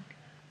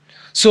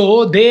 ஸோ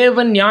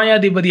தேவன்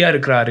நியாயாதிபதியாக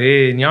இருக்கிறாரு,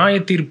 நியாய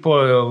தீர்ப்பு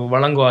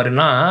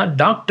வழங்குவாருன்னா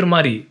டாக்டர்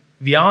மாதிரி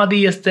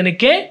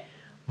வியாதியஸ்தனுக்கே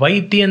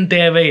வைத்தியம்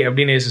தேவை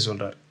அப்படின்னு இயேசு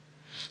சொல்கிறார்.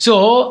 ஸோ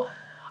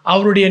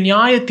அவருடைய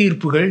நியாய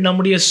தீர்ப்புகள்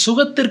நம்முடைய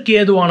சுகத்திற்கு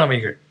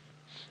ஏதுவானவைகள்.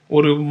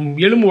 ஒரு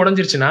எலும்பு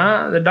உடஞ்சிருச்சுன்னா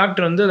அந்த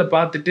டாக்டர் வந்து அதை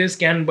பார்த்துட்டு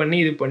ஸ்கேன் பண்ணி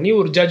இது பண்ணி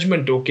ஒரு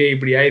ஜட்ஜ்மெண்ட், ஓகே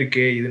இப்படி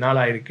ஆயிருக்கு, இதனால்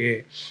ஆயிருக்கு,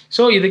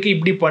 ஸோ இதுக்கு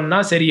இப்படி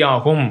பண்ணால்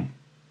சரியாகும்.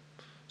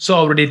 ஸோ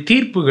அவருடைய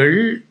தீர்ப்புகள்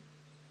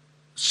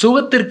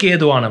சுகத்திற்கு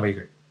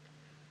ஏதுவானவைகள்.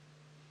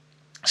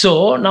 ஸோ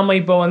நம்ம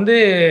இப்போ வந்து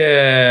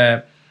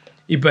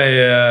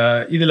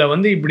இதில்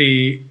வந்து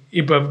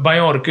இப்போ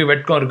பயம் இருக்குது,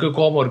 வெட்கம் இருக்குது,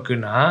 கோபம்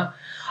இருக்குன்னா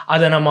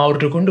அதை நம்ம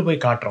அவர்கிட்ட கொண்டு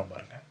போய் காட்டுறோம்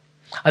பாருங்க.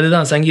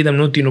 அதுதான் சங்கீதம்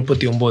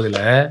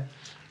 139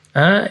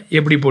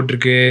 எப்படி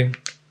போட்டிருக்கு?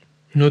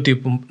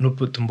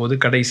 139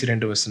 கடைசி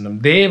 2 வசனம்.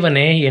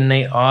 தேவனே என்னை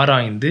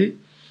ஆராய்ந்து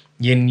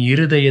என்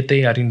இருதயத்தை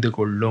அறிந்து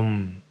கொள்ளும்,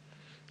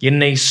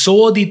 என்னை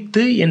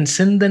சோதித்து என்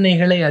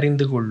சிந்தனைகளை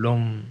அறிந்து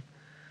கொள்ளும்.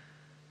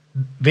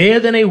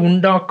 வேதனை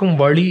உண்டாக்கும்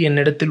வழி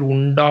என்னிடத்தில்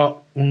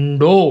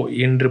உண்டோ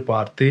என்று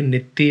பார்த்து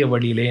நித்திய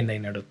வழியிலே என்னை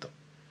நடத்தும்.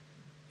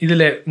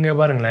 இதில் இங்கே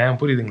பாருங்களேன்,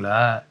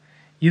 புரியுதுங்களா?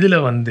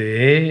 இதில் வந்து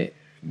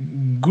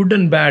குட்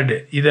அண்ட் பேட்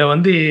இதை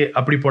வந்து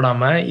அப்படி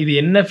போடாமல் இது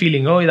என்ன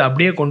ஃபீலிங்கோ இதை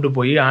அப்படியே கொண்டு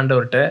போய்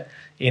ஆண்டவர்கிட்ட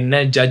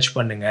என்ன ஜட்ஜ்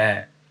பண்ணுங்க,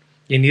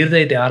 என்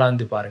இருதயத்தை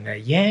ஆராய்ந்து பாருங்க,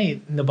 ஏன்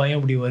இந்த பயம்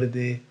இப்படி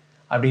வருது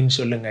அப்படின்னு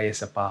சொல்லுங்க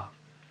ஏசப்பா.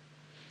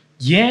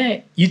 ஏன்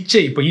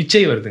இப்போ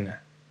இச்சை வருதுங்க,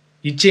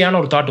 இச்சையான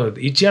ஒரு தாட்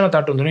வருது. இச்சையான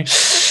தாட் வந்தோடனே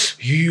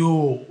ஐயோ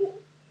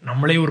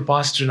நம்மளே ஒரு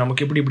பாஸ்டர்,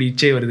 நமக்கு இப்படி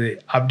இச்சை வருது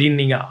அப்படின்னு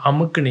நீங்கள்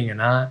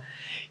அமுக்குனீங்கன்னா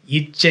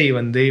இச்சை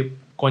வந்து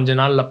கொஞ்ச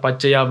நாளில்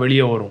பச்சையாக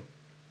வெளியே வரும்.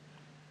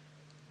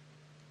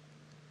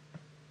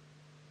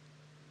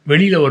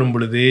 வெளியில் வரும்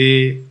பொழுது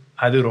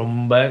அது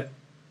ரொம்ப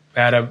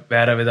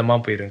வேற விதமாக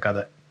போயிடும்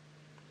கதை.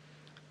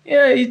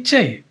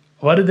 இச்சை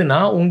வருதுன்னா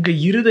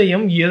உங்கள்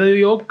இருதயம்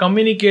எதையோ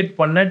கம்யூனிகேட்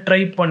பண்ண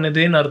ட்ரை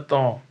பண்ணுதுன்னு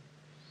அர்த்தம்.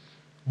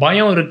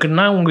 பயம்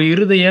இருக்குன்னா உங்கள்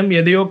இருதயம்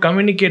எதையோ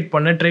கம்யூனிகேட்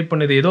பண்ண ட்ரை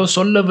பண்ணுது, ஏதோ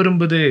சொல்ல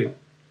விரும்புது.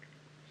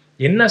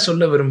 என்ன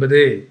சொல்ல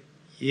விரும்புது,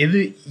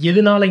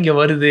 எதுனால இங்கே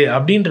வருது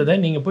அப்படின்றத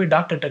நீங்கள் போய்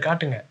டாக்டர்கிட்ட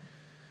காட்டுங்க,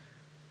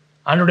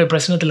 ஆண்டோடைய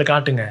பிரச்சனத்தில்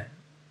காட்டுங்க.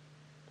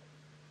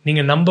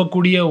 நீங்கள்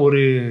நம்பக்கூடிய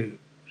ஒரு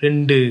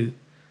 2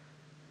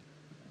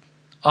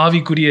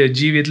 ஆவிக்குரிய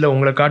ஜீவியத்தில்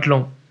உங்களை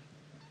காட்டிலும்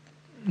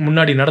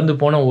முன்னாடி நடந்து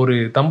போன ஒரு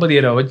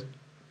தம்பதியரை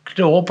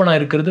கிட்ட ஓப்பனாக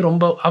இருக்கிறது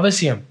ரொம்ப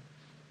அவசியம்.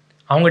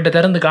 அவங்ககிட்ட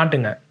திறந்து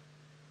காட்டுங்க,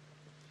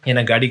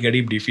 எனக்கு அடிக்கடி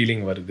இப்படி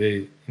ஃபீலிங் வருது,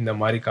 இந்த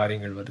மாதிரி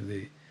காரியங்கள் வருது,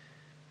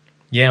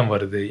 ஏன்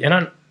வருது. ஏன்னா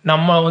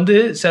நம்ம வந்து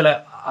சில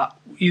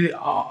இது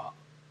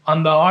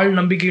அந்த ஆழ்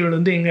நம்பிக்கைகள்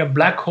வந்து எங்க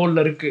பிளாக்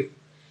ஹோல்ல இருக்கு.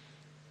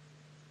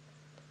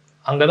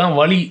 அங்கதான்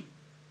வலி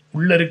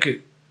உள்ள இருக்கு.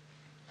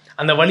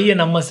 அந்த வலியை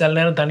நம்ம சில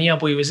நேரம் தனியா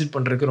போய் விசிட்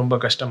பண்றதுக்கு ரொம்ப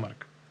கஷ்டமா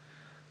இருக்கு.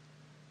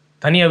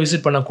 தனியா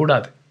விசிட்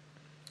பண்ணக்கூடாது.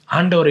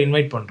 ஆண்டவரை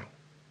இன்வைட் பண்றோம்.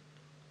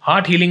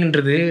 ஹார்ட்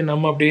ஹீலிங்ன்றது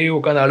நம்ம அப்படியே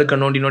உட்காந்து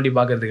அழுக்க நோண்டி நோண்டி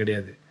பார்க்கறது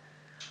கிடையாது.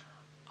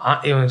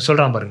 இவன்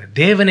சொல்றான் பாருங்க,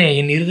 தேவனே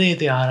என்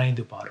இருதயத்தை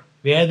ஆராய்ந்து பாரும்,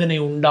 வேதனை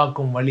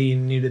உண்டாக்கும் வழி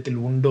என்னிடத்தில்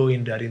உண்டோ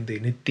என்று அறிந்து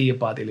நித்திய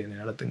பாதையில் என்னை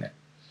நடத்துங்க.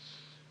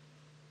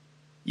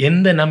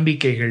 எந்த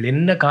நம்பிக்கைகள்,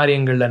 என்ன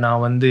காரியங்கள்ல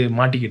நான் வந்து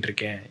மாட்டிக்கிட்டு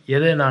இருக்கேன்,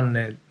 எதை நான்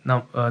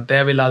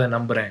தேவையில்லாத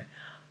நம்புறேன்,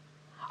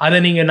 அதை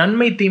நீங்க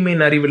நன்மை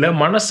தீமையின் அறிவில்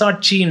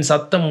மனசாட்சியின்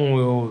சத்தம்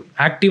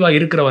ஆக்டிவா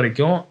இருக்கிற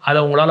வரைக்கும் அதை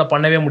உங்களால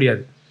பண்ணவே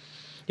முடியாது.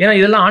 ஏன்னா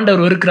இதெல்லாம்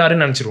ஆண்டவர்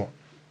இருக்கிறாருன்னு நினைச்சிருவோம்.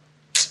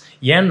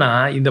 ஏன்னா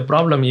இந்த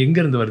ப்ராப்ளம்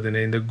எங்கிருந்து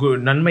வருதுன்னு, இந்த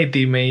நன்மை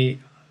தீமை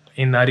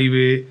என்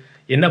அறிவு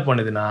என்ன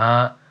பண்ணுதுன்னா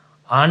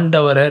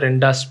ஆண்டவரை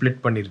ரெண்டா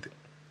ஸ்பிளிட் பண்ணிருது.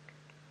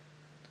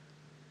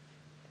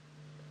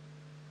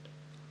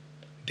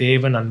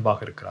 தேவன்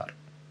அன்பாக இருக்கிறார்,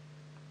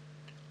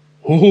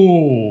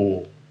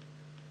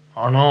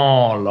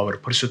 ஆனால் அவர்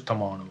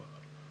பரிசுத்தமானவர்,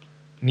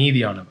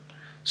 நீதியானவர்.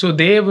 ஸோ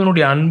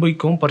தேவனுடைய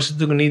அன்புக்கும்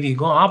பரிசுத்துக்கும்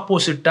நீதிக்கும்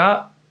ஆப்போசிட்டா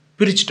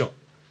பிரிச்சிட்டோம்.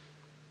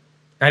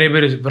 நிறைய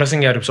பேர்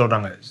பிரசங்க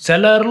சொல்றாங்க,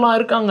 சிலர்லாம்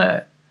இருக்காங்க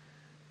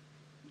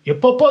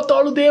எப்போ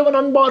பார்த்தாலும் தேவன்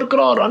அன்பா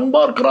இருக்கிறார்,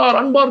 அன்பா இருக்கிறார்,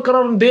 அன்பா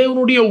இருக்கிறார்,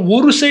 தேவனுடைய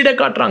ஒரு சைடை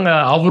காட்டுறாங்க,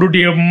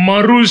 அவருடைய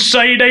மறு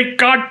சைடை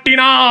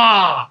காட்டினா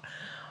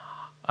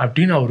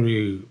அப்படின்னு அவரு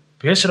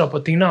பேசுற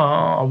பார்த்தீங்கன்னா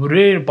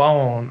அவரே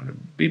பாவம்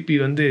பிபி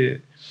வந்து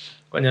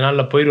கொஞ்ச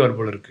நாள்ல போயிடுவார்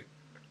போல இருக்கு.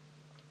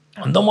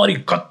 அந்த மாதிரி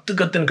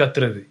கத்துன்னு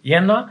கத்துறது.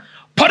 ஏன்னா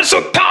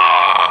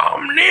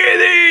பரிசுத்தம்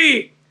நீதி.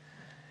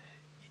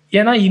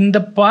 ஏன்னா இந்த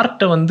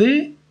பார்ட்டை வந்து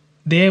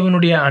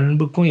தேவனுடைய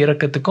அன்புக்கும்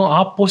இரக்கத்துக்கும்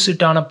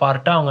ஆப்போசிட்டான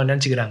பார்ட்டா அவங்க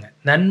நினைச்சுக்கிறாங்க.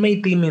 நன்மை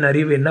தீமையின்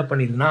அறிவு என்ன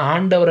பண்ணிடுதுன்னா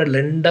ஆண்டவரை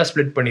ரெண்டா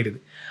ஸ்பிளிட் பண்ணிடுது.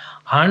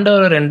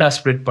 ஆண்டவரை ரெண்டா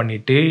ஸ்பிளிட்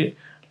பண்ணிட்டு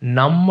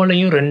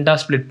நம்மளையும் ரெண்டா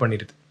ஸ்பிளிட்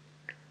பண்ணிடுது.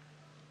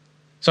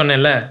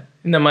 சொன்னேன்ல,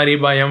 இந்த மாதிரி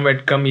பயம்,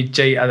 வெட்கம்,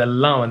 இச்சை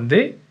அதெல்லாம் வந்து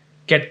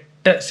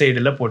கெட்ட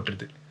சைடில்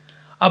போட்டுருது.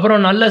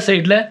 அப்புறம் நல்ல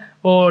சைடில்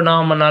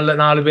நாம்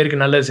 4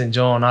 பேருக்கு நல்லது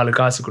செஞ்சோம், 4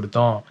 காசு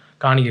கொடுத்தோம்,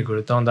 காணிக்கை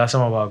கொடுத்தோம்,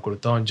 தசமபாக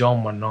கொடுத்தோம்,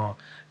 ஜோம் பண்ணோம்,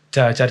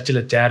 சர்ச்சில்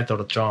சேர்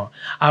தொடச்சோம்,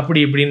 அப்படி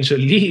இப்படின்னு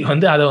சொல்லி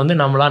வந்து அதை வந்து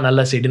நம்மளா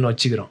நல்ல சைடுன்னு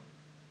வச்சுக்கிறோம்.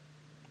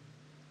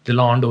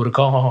 இதெல்லாம்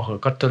ஆண்டவருக்காக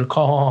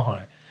கர்த்தருக்காக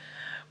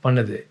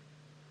பண்ணுது.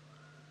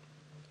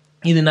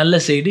 இது நல்ல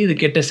சைடு, இது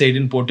கெட்ட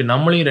சைடுன்னு போட்டு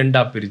நம்மளையும்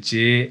ரெண்டா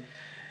பிரித்து,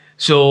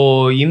 ஸோ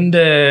இந்த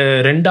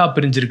ரெண்டா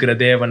பிரிஞ்சிருக்கிற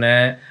தேவனை,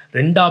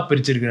 ரெண்டா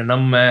பிரிச்சிருக்கிற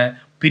நம்ம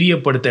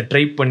பிரியப்படுத்த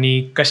ட்ரை பண்ணி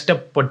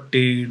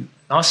கஷ்டப்பட்டு,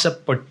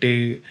 நாசப்பட்டு,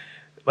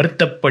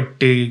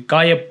 வருத்தப்பட்டு,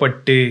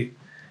 காயப்பட்டு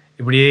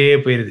இப்படியே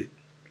போயிடுது.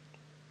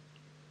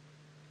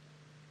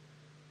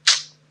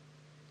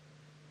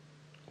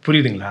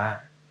 புரியுதுங்களா?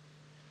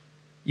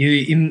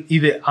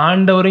 இது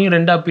ஆண்டவரையும்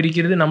ரெண்டா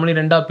பிரிக்கிறது,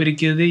 நம்மளையும் ரெண்டா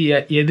பிரிக்கிறது.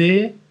 எது?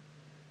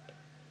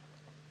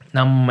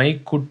 நம்மை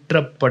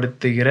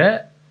குற்றப்படுத்துகிற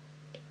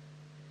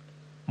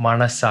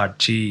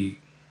மனசாட்சி,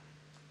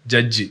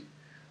 ஜட்ஜு.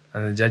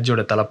 அந்த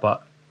ஜட்ஜோட தலப்பா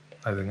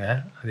அதுங்க,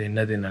 அது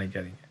என்னதுன்னு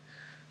நினைக்காதீங்க.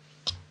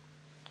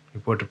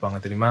 போட்டிருப்பாங்க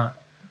தெரியுமா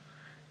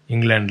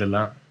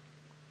இங்கிலாந்துலாம்,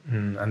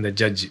 அந்த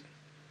ஜட்ஜு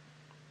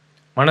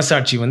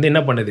மனசாட்சி வந்து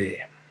என்ன பண்ணுது?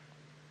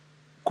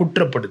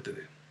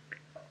 குற்றப்படுத்துது.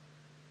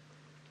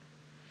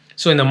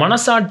 ஸோ இந்த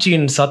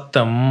மனசாட்சியின்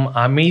சத்தம்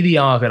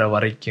அமைதியாகிற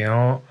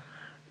வரைக்கும்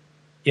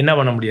என்ன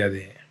பண்ண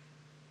முடியாது?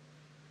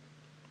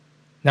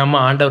 நம்ம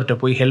ஆண்டவர்கிட்ட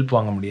போய் ஹெல்ப்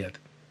வாங்க முடியாது.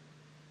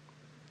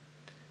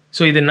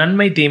 ஸோ இது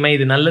நன்மை தீமை,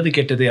 இது நல்லது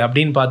கெட்டது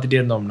அப்படின்னு பார்த்துட்டே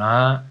இருந்தோம்னா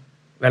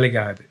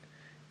வேலைக்காகாது.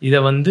 இதை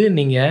வந்து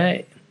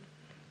நீங்கள்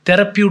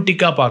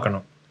தெரப்பியூட்டிக்காக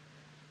பார்க்கணும்,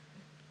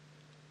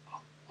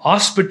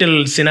 ஹாஸ்பிட்டல்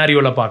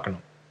சினாரியோவில்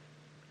பார்க்கணும்,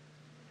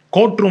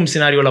 கோர்ட் ரூம்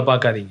சினாரியோவில்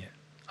பார்க்காதீங்க,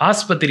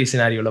 ஆஸ்பத்திரி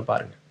சினாரியோவில்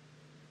பாருங்கள்.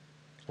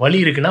 வலி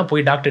இருக்குன்னா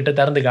போய் டாக்டர்கிட்ட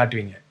திறந்து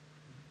காட்டுவீங்க.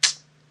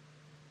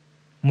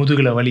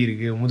 முதுகில் வலி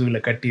இருக்குது,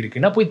 முதுகில் கட்டி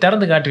இருக்குன்னா போய்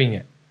திறந்து காட்டுவீங்க.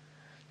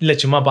 இல்லை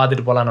சும்மா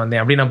பார்த்துட்டு போகலான்னு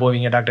வந்தேன் அப்படின்னா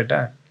போவீங்க டாக்டர்கிட்ட?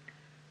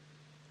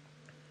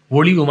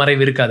 ஒளிவு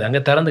மறைவு இருக்காது,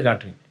 அங்கே திறந்து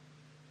காட்டுவீங்க.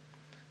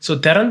 ஸோ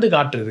திறந்து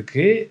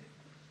காட்டுறதுக்கு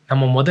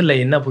நம்ம முதல்ல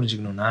என்ன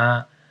புரிஞ்சுக்கணும்னா,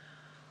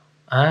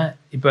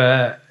 இப்போ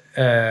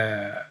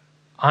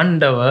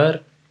ஆண்டவர்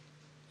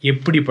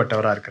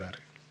எப்படிப்பட்டவராக இருக்கிறாரு,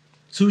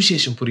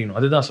 சுவிசேஷம் புரியணும்.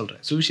 அதுதான்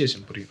சொல்கிறேன்,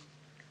 சுவிசேஷம் புரியணும்.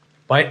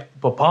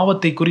 இப்போ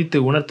பாவத்தை குறித்து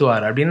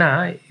உணர்த்துவார் அப்படின்னா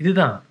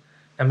இதுதான்,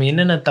 நம்ம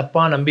என்னென்ன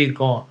தப்பாக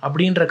நம்பியிருக்கோம்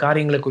அப்படின்ற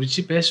காரியங்களை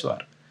குறித்து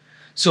பேசுவார்.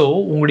 ஸோ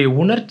உங்களுடைய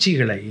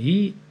உணர்ச்சிகளை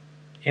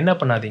என்ன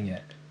பண்ணாதீங்க,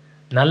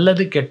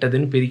 நல்லது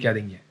கெட்டதுன்னு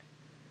பிரிக்காதீங்க.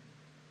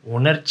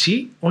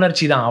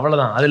 உணர்ச்சி தான்,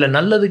 அவ்வளோதான். அதில்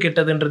நல்லது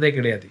கெட்டதுன்றதே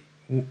கிடையாது.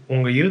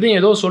 உங்கள் இருதயம்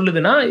ஏதோ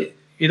சொல்லுதுன்னா,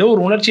 ஏதோ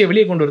ஒரு உணர்ச்சியை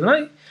வெளியே கொண்டு வருதுன்னா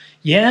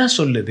ஏன்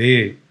சொல்லுது?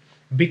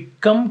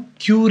 Become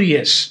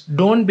curious,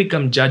 don't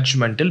become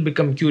judgemental,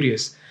 become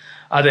curious.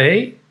 அதை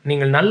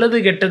நீங்கள் நல்லது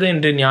கெட்டது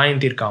என்று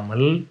நியாயம்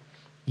தீர்க்காமல்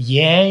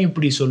ஏன்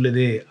இப்படி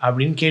சொல்லுது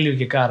அப்படின்னு கேள்வி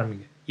கேட்க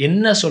ஆரம்பிங்க.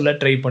 என்ன சொல்ல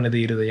ட்ரை பண்ணுது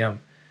இருதயம்?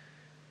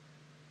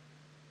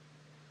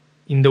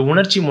 இந்த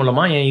உணர்ச்சி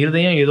மூலமா என்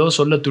இருதயம் ஏதோ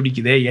சொல்ல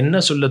துடிக்குதே, என்ன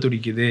சொல்ல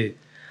துடிக்குது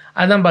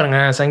அதான் பாருங்க,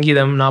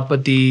 சங்கீதம்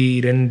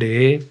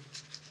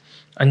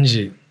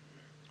 42:5.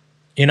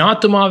 என்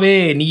ஆத்துமாவே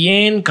நீ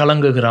ஏன்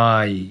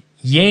கலங்குகிறாய்,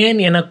 ஏன்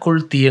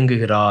எனக்குள்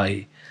தியங்குகிறாய்?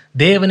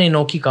 தேவனை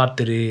நோக்கி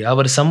காத்திரு,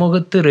 அவர்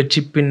சமூகத்து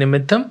இரட்சிப்பின்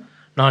நிமித்தம்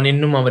நான்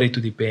இன்னும் அவரை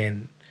துதிப்பேன்.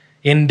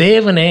 என்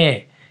தேவனே,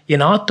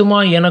 என் ஆத்துமா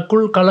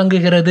எனக்குள்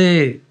கலங்குகிறது.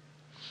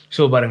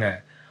 ஸோ பாருங்க,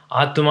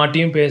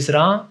 ஆத்துமாட்டையும்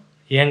பேசுகிறான்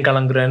ஏன்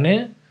கலங்குறன்னு,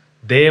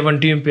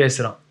 தேவன்ட்டையும்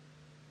பேசுகிறான்.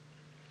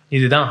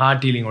 இதுதான்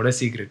ஹார்ட் ஹீலிங்கோட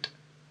சீக்ரெட்.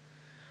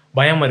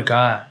 பயம்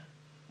இருக்கா?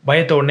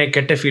 பயத்தை உடனே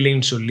கெட்ட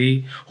ஃபீலிங்னு சொல்லி,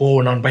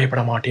 நான்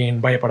பயப்பட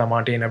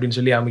மாட்டேன் அப்படின்னு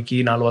சொல்லி அமுக்கி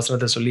 4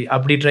 வசனத்தை சொல்லி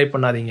அப்படி ட்ரை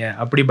பண்ணாதீங்க.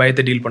 அப்படி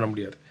பயத்தை டீல் பண்ண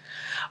முடியாது,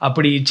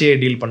 அப்படி இச்சையை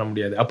டீல் பண்ண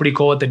முடியாது, அப்படி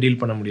கோவத்தை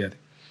டீல் பண்ண முடியாது.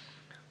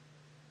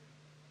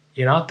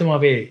 என்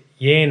ஆத்துமாவே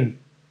ஏன்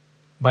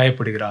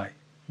பயப்படுகிறாய்?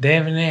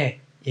 தேவனே,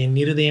 என்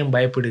இருதயம்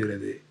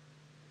பயப்படுகிறது.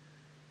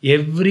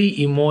 Every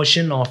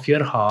emotion of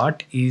your heart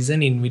is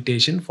an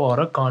invitation for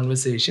a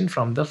conversation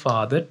from the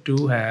Father to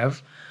have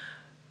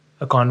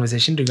a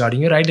conversation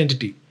regarding your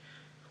identity.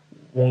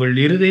 உங்கள்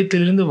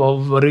இருதயத்திலிருந்து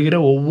வருகிற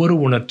ஒவ்வொரு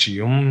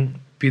உணர்ச்சியும்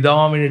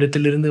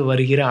பிதாவினிடத்திலிருந்து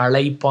வருகிற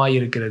அழைப்பாய்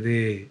இருக்கிறது.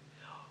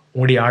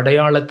 உங்களுடைய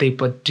அடையாளத்தை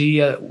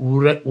பற்றிய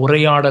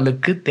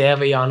உரையாடலுக்கு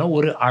தேவையான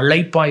ஒரு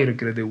அழைப்பாய்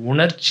இருக்கிறது.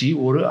 உணர்ச்சி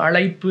ஒரு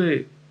அழைப்பு.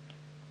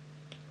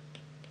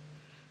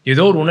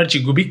 ஏதோ ஒரு உணர்ச்சி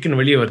குபிக்குன்னு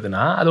வெளியே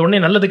வருதுன்னா அது உடனே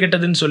நல்லது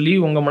கெட்டதுன்னு சொல்லி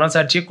உங்க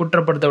மனசாட்சியை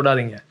குற்றப்படுத்த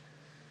விடாதீங்க.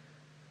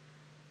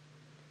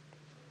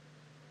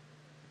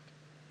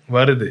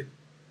 வருது,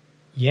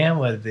 ஏன்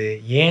வருது,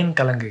 ஏன்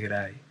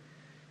கலங்குகிறாய்,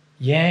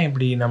 ஏன்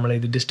இப்படி நம்மளை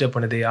இது டிஸ்டர்ப்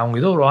பண்ணுது? அவங்க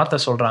ஏதோ ஒரு வார்த்தை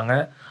சொல்றாங்க,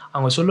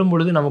 அவங்க சொல்லும்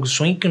பொழுது நமக்கு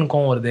ஸ்வைக்குன்னு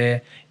கோவம் வருது,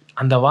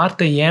 அந்த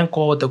வார்த்தை ஏன்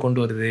கோவத்தை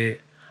கொண்டு வருது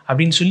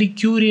அப்படின்னு சொல்லி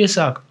கியூரியஸ்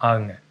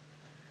ஆகுங்க.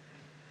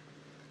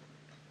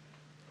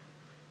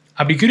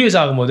 அப்படி கியூரியஸ்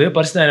ஆகும்போது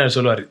பரிசுத்தர்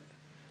சொல்லுவார்,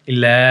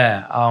 இல்லை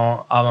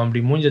அவன்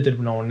அப்படி மூஞ்ச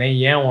திருப்பின உடனே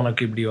ஏன்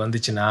உனக்கு இப்படி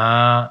வந்துச்சுன்னா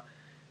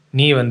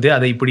நீ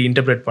அதை இப்படி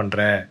இன்டர்பிரேட் பண்ற.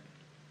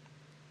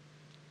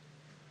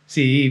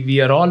 See, we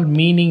are all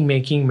meaning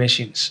making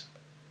machines.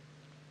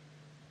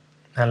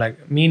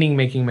 Meaning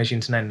making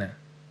மெஷின்ஸ்னா என்ன?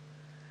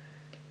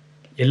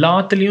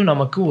 எல்லாத்துலேயும்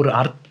நமக்கு ஒரு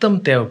அர்த்தம்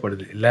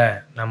தேவைப்படுது இல்லை?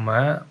 நம்ம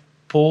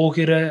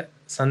போகிற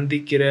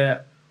சந்திக்கிற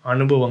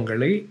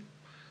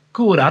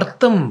அனுபவங்களுக்கு ஒரு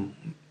அர்த்தம்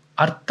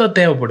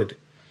தேவைப்படுது.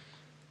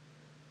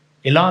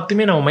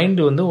 எல்லாத்துமே நம்ம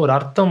மைண்டு ஒரு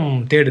அர்த்தம்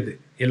தேடுது.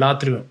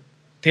 எல்லாத்துலேயும்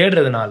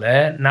தேடுறதுனால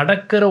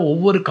நடக்கிற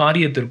ஒவ்வொரு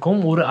காரியத்திற்கும்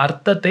ஒரு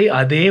அர்த்தத்தை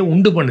அதே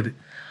உண்டு பண்ணுது.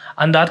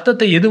 அந்த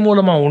அர்த்தத்தை எது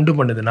மூலமாக உண்டு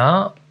பண்ணுதுன்னா,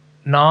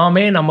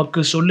 நாமே நமக்கு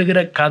சொல்லுகிற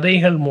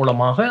கதைகள்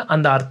மூலமாக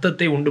அந்த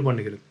அர்த்தத்தை உண்டு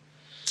பண்ணுகிறது.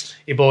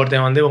 இப்போ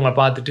ஒருத்தன் உங்களை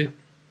பார்த்துட்டு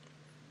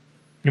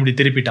இப்படி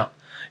திருப்பிட்டான்.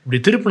 இப்படி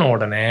திருப்பின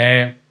உடனே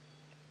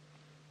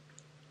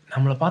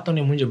நம்மளை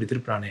பார்த்தோன்னே மூஞ்சி இப்படி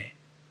திருப்புறானே,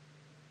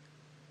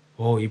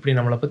 இப்படி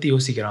நம்மளை பற்றி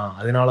யோசிக்கிறான்,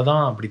 அதனால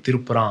தான் அப்படி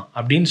திருப்புறான்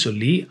அப்படின்னு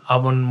சொல்லி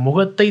அவன்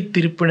முகத்தை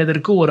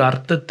திருப்பினதற்கு ஒரு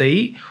அர்த்தத்தை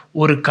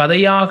ஒரு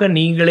கதையாக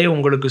நீங்களே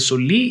உங்களுக்கு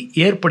சொல்லி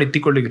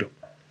ஏற்படுத்தி கொள்ளுகிறோம்.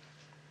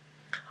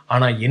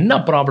 ஆனால் என்ன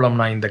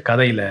ப்ராப்ளம்னா, இந்த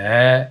கதையில்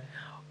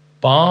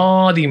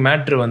பாதி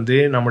மேட்ரு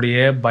நம்முடைய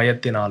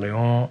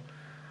பயத்தினாலையும்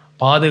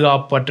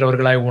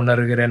பாதுகாப்பற்றவர்களாய்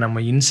உணர்கிற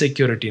நம்ம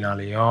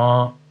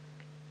இன்செக்யூரிட்டினாலையும்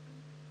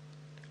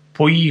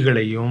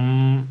பொய்களையும்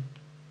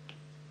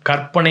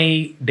கற்பனை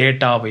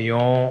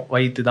டேட்டாவையும்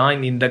வைத்து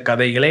தான் இந்த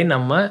கதைகளை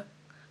நம்ம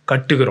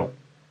கட்டுகிறோம்.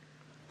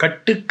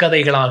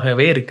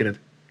 கட்டுக்கதைகளாகவே இருக்கிறது,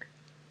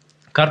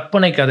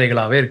 கற்பனை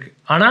கதைகளாகவே இருக்குது.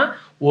 ஆனால்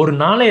ஒரு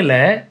நாளையில்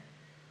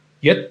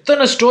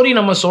எத்தனை ஸ்டோரி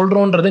நம்ம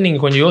சொல்கிறோன்றதை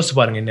நீங்கள் கொஞ்சம் யோசிச்சு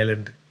பாருங்கள்.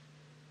 இன்னிலேருந்து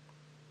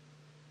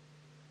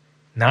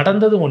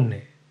நடந்தது ஒன்று,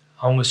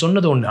 அவங்க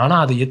சொன்னது ஒன்று,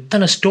 ஆனால் அது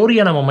எத்தனை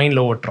ஸ்டோரியாக நம்ம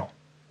மைண்டில் ஓட்டுறோம்.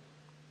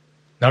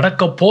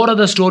 நடக்க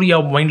போகிறத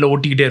ஸ்டோரியாக மைண்டில்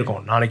ஓட்டிக்கிட்டே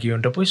இருக்கோம். நாளைக்கு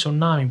இவன்கிட்ட போய்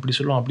சொன்னால் அவன் இப்படி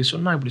சொல்லுவான், அப்படி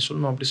சொன்னால் இப்படி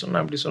சொல்லணும், அப்படி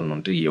சொன்னால் இப்படி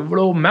சொல்லணுன்ட்டு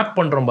எவ்வளோ மேப்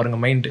பண்ணுறோம்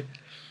பாருங்கள் மைண்டு.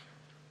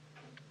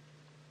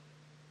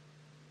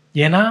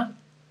 ஏன்னா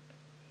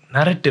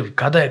நரேட்டிவ்,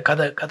 கதை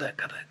கதை கதை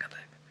கதை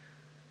கதை.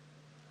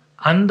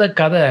 அந்த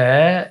கதை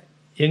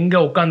எங்கே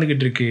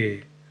உட்காந்துக்கிட்டு இருக்கு?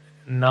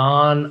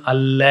 நான்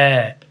அல்ல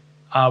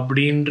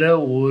அப்படின்ற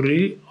ஒரு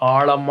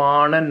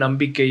ஆழமான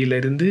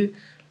நம்பிக்கையிலிருந்து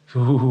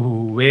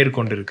வேர்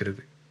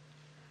கொண்டிருக்கிறது.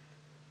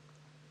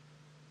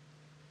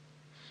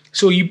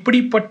 ஸோ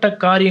இப்படிப்பட்ட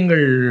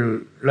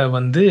காரியங்களில்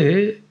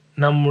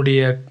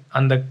நம்முடைய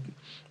அந்த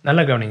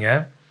நல்ல கவனிங்க,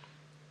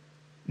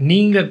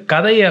 நீங்கள்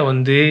கதையை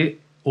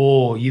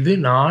இது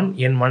நான்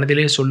என்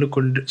மனதிலே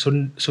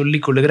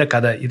சொல்லிக் கொள்ளுகிற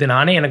கதை, இது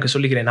நானே எனக்கு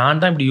சொல்லிக்கிறேன்,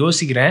 நான் தான் இப்படி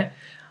யோசிக்கிறேன்,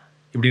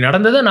 இப்படி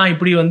நடந்ததை நான்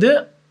இப்படி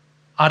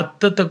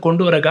அர்த்தத்தை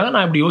கொண்டு வரக்காக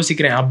நான் இப்படி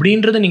யோசிக்கிறேன்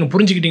அப்படின்றத நீங்கள்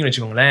புரிஞ்சுக்கிட்டீங்கன்னு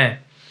வச்சுக்கோங்களேன்.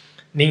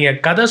 நீங்கள்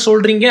கதை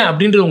சொல்கிறீங்க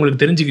அப்படின்றது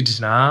உங்களுக்கு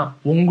தெரிஞ்சுக்கிட்டுச்சுன்னா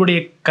உங்களுடைய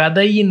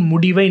கதையின்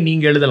முடிவை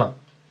நீங்கள் எழுதலாம்.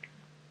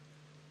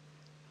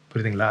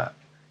 புரியுதுங்களா?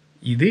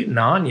 இது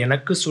நான்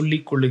எனக்கு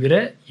சொல்லிக் கொள்ளுகிற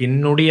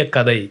என்னுடைய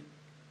கதை,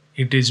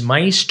 இட் இஸ்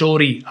மை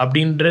ஸ்டோரி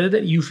அப்படின்றது.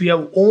 If you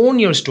have own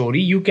your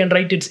story you can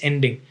write its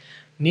ending.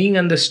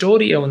 நீங்கள் அந்த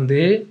ஸ்டோரியை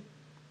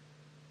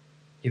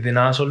இது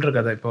நான் சொல்கிற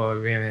கதை, இப்போ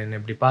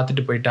இப்படி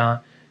பார்த்துட்டு போயிட்டான்,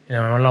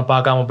 எல்லாம்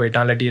பார்க்காம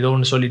போயிட்டான், இல்லாட்டி ஏதோ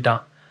ஒன்று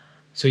சொல்லிட்டான்,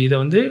 ஸோ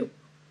இதை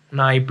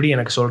நான் இப்படி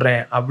எனக்கு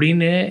சொல்கிறேன்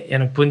அப்படின்னு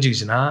எனக்கு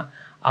புரிஞ்சுக்கிச்சுன்னா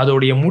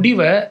அதோடைய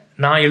முடிவை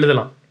நான்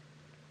எழுதலாம்.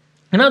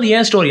 ஏன்னா அது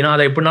என் ஸ்டோரி, நான்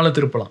அதை எப்படினாலும்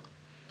திருப்பலாம்.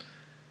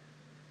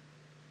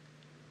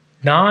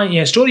 நான்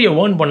என் ஸ்டோரியை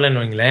ஓன்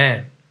பண்ணலன்னு வைங்களேன்,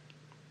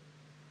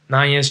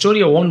 நான் என்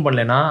ஸ்டோரியை ஓன்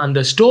பண்ணலைன்னா அந்த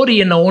ஸ்டோரி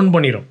என்னை ஓன்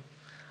பண்ணிடும்.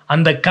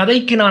 அந்த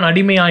கதைக்கு நான்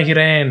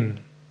அடிமையாகிறேன்.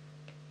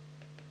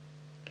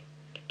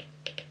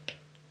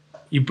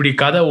 இப்படி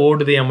கதை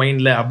ஓடுது என்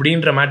மைண்டில்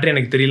அப்படின்ற மேட்ரு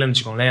எனக்கு தெரியலன்னு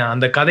வச்சுக்கோங்களேன்,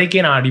 அந்த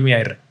கதைக்கே நான்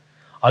அடிமையாயிடுறேன்.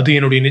 அது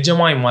என்னுடைய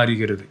நிஜமாய்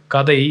மாறுகிறது.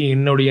 கதை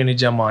என்னுடைய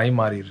நிஜமாய்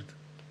மாறுகிறது.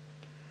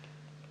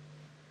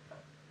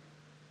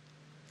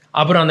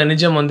 அப்புறம் அந்த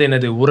நிஜம் வந்து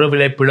என்னது,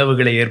 உறவுல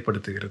பிளவுகளை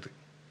ஏற்படுத்துகிறது.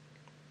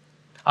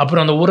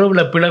 அப்புறம் அந்த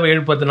உறவுல பிளவை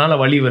ஏற்படுத்தினால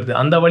வலி வருது.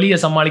 அந்த வலியை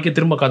சமாளிக்க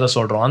திரும்ப கதை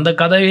சொல்கிறோம். அந்த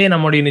கதையே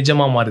நம்முடைய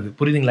நிஜமாக மாறுது.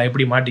 புரியுதுங்களா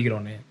எப்படி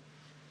மாட்டிக்கிறோன்னு?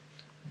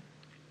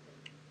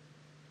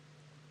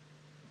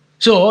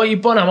 ஸோ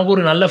இப்போ நமக்கு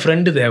ஒரு நல்ல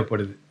ஃப்ரெண்டு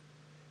தேவைப்படுது.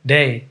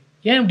 டேய்,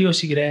 ஏன் இப்படி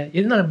யோசிக்கிற,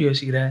 எதனால இப்படி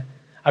யோசிக்கிற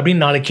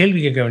அப்படின்னு 4 கேள்வி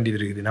கேட்க வேண்டியது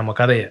இருக்குது நம்ம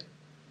கதையை.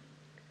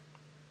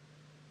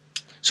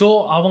 ஸோ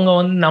அவங்க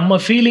வந்து நம்ம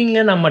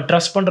ஃபீலிங்கை நம்ம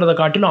ட்ரஸ்ட் பண்ணுறதை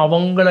காட்டிலும்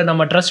அவங்கள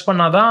நம்ம ட்ரஸ்ட்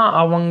பண்ணாதான்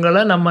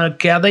அவங்கள நம்ம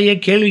கதையை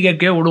கேள்வி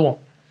கேட்கவே விடுவோம்.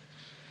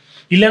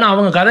 இல்லைன்னா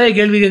அவங்க கதையை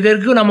கேள்வி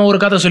கேட்கறதுக்கு நம்ம ஒரு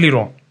கதை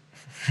சொல்லிடுவோம்.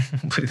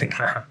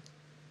 புரியுதுங்களா?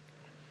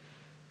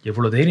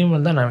 எவ்வளோ தைரியம்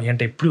இருந்தால் நான்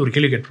என்கிட்ட எப்படி ஒரு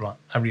கேள்வி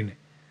கேட்டுருவான் அப்படின்னு.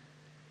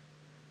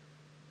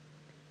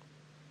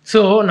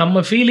 ஸோ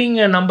நம்ம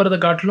ஃபீலிங்கை நம்புறதை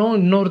காட்டிலும்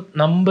இன்னொரு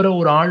நம்புகிற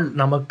ஒரு ஆள்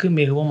நமக்கு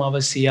மிகவும்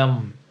அவசியம்.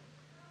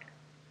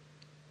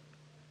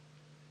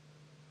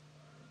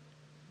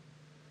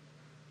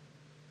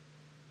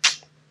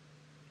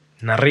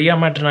 நிறையா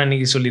மேட்டர் நான்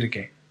இன்றைக்கி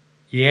சொல்லியிருக்கேன்.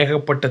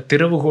 ஏகப்பட்ட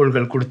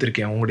திறவுகோள்கள்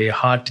கொடுத்துருக்கேன் உங்களுடைய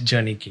ஹார்ட்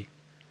ஜேர்னிக்கு.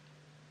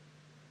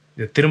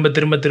 இதை திரும்ப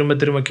திரும்ப திரும்ப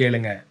திரும்ப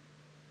கேளுங்க.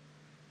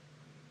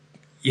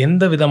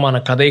 எந்த விதமான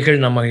கதைகள்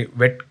நம்ம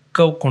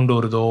வெட்க கொண்டு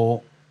வருதோ,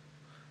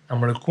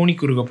 நம்மளை கூனி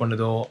குறுக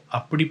பண்ணுதோ,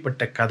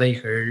 அப்படிப்பட்ட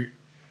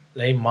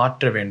கதைகளை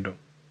மாற்ற வேண்டும்.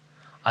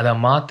 அதை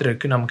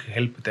மாற்றுறதுக்கு நமக்கு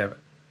ஹெல்ப் தேவை.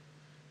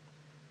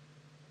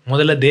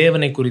 முதல்ல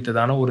தேவனை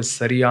குறித்ததான ஒரு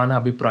சரியான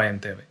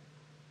அபிப்பிராயம் தேவை.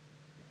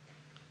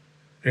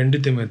 2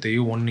 தீமோத்தேயு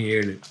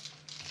 1:7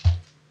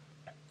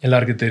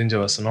 எல்லாருக்கும் தெரிஞ்ச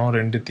வசனம்.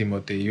 2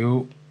 தீமோத்தேயு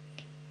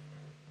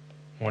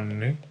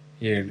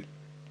 1:7.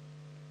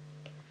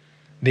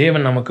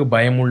 தேவன் நமக்கு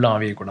பயமுள்ள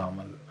ஆவியை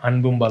கொடாமல்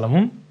அன்பும்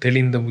பலமும்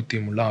தெளிந்த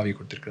புத்தியும் உள்ள ஆவியை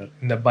கொடுத்திருக்கிறார்.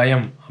 இந்த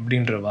பயம்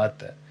அப்படின்ற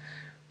வார்த்தை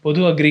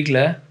பொதுவாக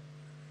கிரீக்கில்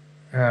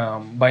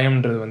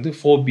பயம்ன்றது வந்து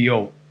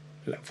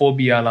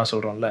ஃபோபியாலாம்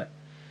சொல்கிறோம்ல,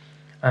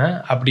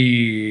 அப்படி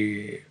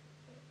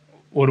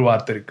ஒரு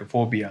வார்த்தை இருக்குது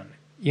ஃபோபியான்னு.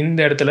 இந்த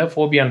இடத்துல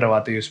ஃபோபியான்ற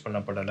வார்த்தை யூஸ்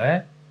பண்ணப்படலை,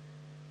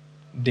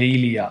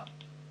 டெய்லியா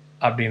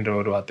அப்படின்ற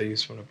ஒரு வார்த்தை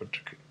யூஸ்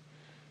பண்ணப்பட்டிருக்கு.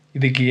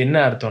 இதுக்கு என்ன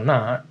அர்த்தம்னா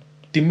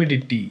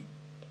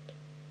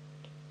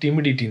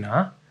டிமிடிட்டினா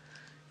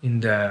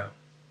இந்த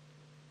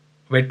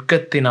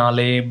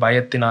வெட்கத்தினாலே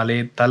பயத்தினாலே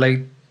தலை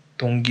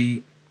தொங்கி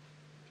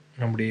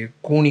நம்முடைய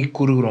கூனி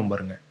குறுகுறோம்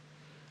பாருங்க,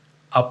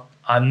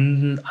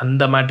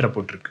 அந்த மேட்டரை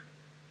போட்டிருக்கு.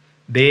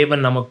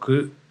 தேவன்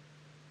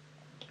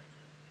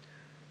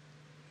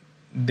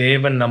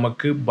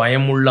நமக்கு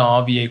பயமுள்ள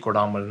ஆவியை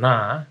கொடாமல்னா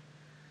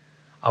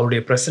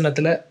அவருடைய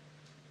பிரசன்னத்தில்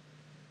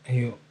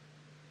ஐயோ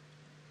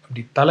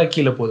அப்படி தலை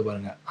கீழே போகுது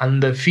பாருங்க,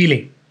 அந்த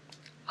ஃபீலிங்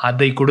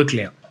அதை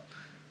கொடுக்கலையா.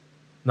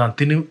 நான்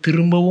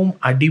திரும்பவும்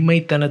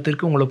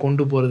அடிமைத்தனத்திற்கு உங்களை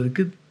கொண்டு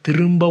போகிறதுக்கு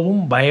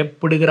திரும்பவும்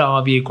பயப்படுகிற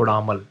ஆவியை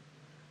கொடாமல்.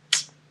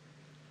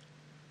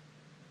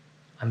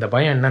 அந்த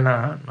பயம் என்னன்னா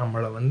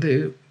நம்மளை வந்து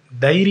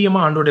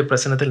தைரியமாக ஆண்டோடைய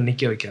பிரசன்னத்தில்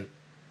நிற்க வைக்காது.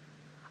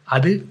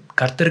 அது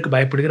கர்த்தருக்கு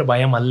பயப்படுகிற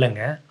பயம்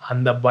அல்லங்க.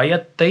 அந்த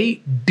பயத்தை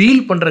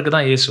டீல் பண்ணுறதுக்கு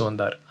தான் இயேசு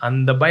வந்தார்.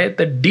 அந்த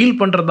பயத்தை டீல்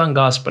பண்ணுறது தான்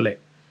காஸ்பலே.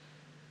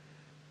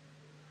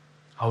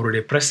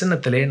 அவருடைய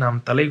பிரசன்னத்திலே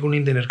நாம் தலை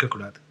குனிந்து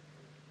நிற்கக்கூடாது.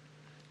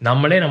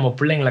 நம்மளே நம்ம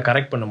பிள்ளைங்களை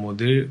கரெக்ட்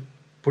பண்ணும்போது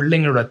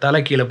பிள்ளைங்களோட தலை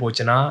கீழே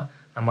போச்சுன்னா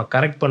நம்ம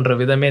கரெக்ட் பண்ணுற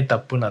விதமே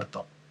தப்புன்னு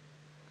அர்த்தம்.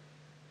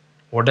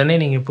 உடனே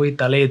நீங்கள் போய்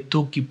தலையை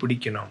தூக்கி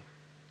பிடிக்கணும்.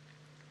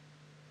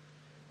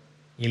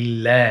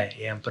 இல்லை,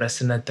 என்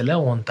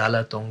பிரசன்னத்தில் உன்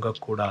தலை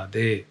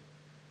தொங்கக்கூடாது.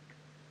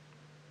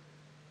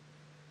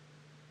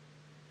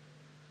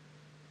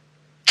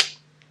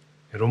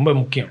 ரொம்ப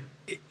முக்கியம்.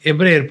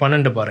 எபிரேயர்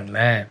 12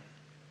 பாருங்களேன்,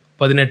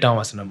 18ஆம்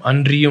வசனம்.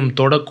 அன்றியும்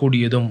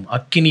தொடக்கூடியதும்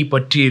அக்கினி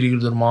பற்றி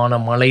எரிகிறதுமான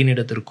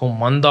மலைநிடத்திற்கும்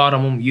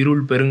மந்தாரமும்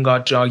இருள்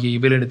பெருங்காற்று ஆகிய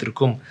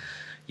இவையிடத்திற்கும்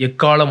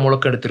எக்கால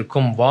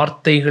முழக்கத்திற்கும்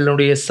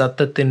வார்த்தைகளுடைய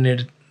சத்தத்தின்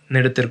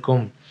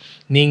இடத்திற்கும்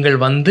நீங்கள்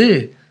வந்து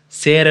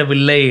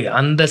சேரவில்லை.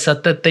 அந்த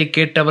சத்தத்தை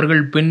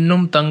கேட்டவர்கள்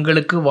பின்னும்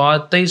தங்களுக்கு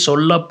வார்த்தை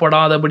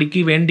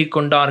சொல்லப்படாதபடிக்கு வேண்டிக்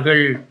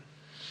கொண்டார்கள்.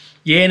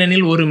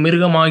 ஏனெனில் ஒரு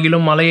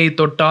மிருகமாகிலும் மலையை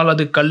தொட்டால்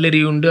அது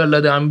கல்லெறியுண்டு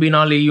அல்லது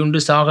அம்பினால் எய்யுண்டு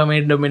சாக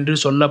வேண்டும் என்று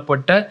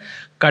சொல்லப்பட்ட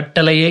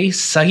கட்டளையை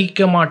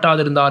சகிக்க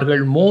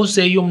மாட்டாதிருந்தார்கள்.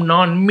 மோசேயும்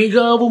நான்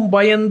மிகவும்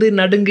பயந்து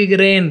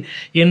நடுங்குகிறேன்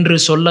என்று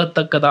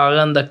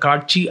சொல்லத்தக்கதாக அந்த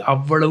காட்சி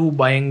அவ்வளவு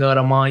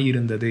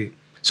பயங்கரமாயிருந்தது.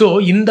 ஸோ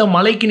இந்த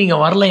மலைக்கு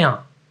நீங்கள் வரலையா?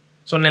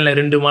 சொன்னேன்ல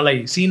 2 மலை,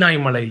 சீனாய்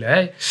மலையில்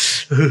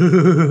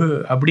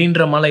அப்படின்ற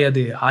மலை,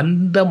 அது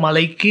அந்த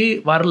மலைக்கு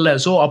வரல.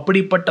 ஸோ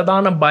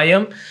அப்படிப்பட்டதான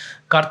பயம்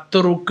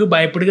கர்த்தருக்கு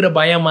பயப்படுகிற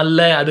பயம் அல்ல.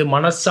 அது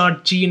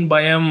மனசாட்சியின்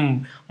பயம்,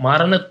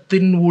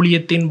 மரணத்தின்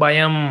ஊழியத்தின்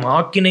பயம்,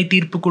 ஆக்கினை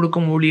தீர்ப்பு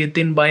கொடுக்கும்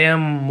ஊழியத்தின்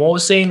பயம்,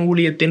 மோசேயின்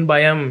ஊழியத்தின்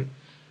பயம்.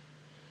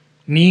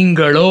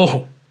 நீங்களோ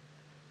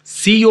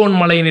சீயோன்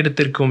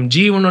மலையினிடத்திற்கும்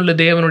ஜீவனுள்ள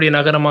தேவனுடைய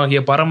நகரமாகிய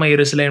பரம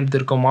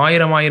எருசலேமிடத்திற்கும்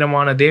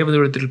ஆயிரமான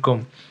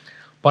தேவதூதத்திற்கும்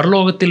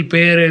பரலோகத்தில்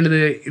பேர் எழுத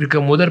இருக்க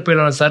முதற்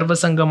பேரான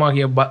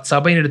சர்வசங்கமாகிய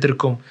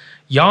சபையினிடத்திற்கும்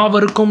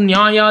யாவருக்கும்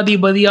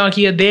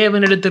நியாயாதிபதியாகிய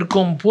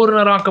தேவனிடத்திற்கும்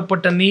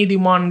பூரணராக்கப்பட்ட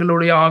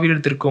நீதிமான்களுடைய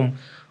ஆவியிடத்திற்கும்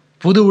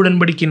புது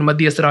உடன்படிக்கையின்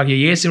மத்தியஸ்தராகிய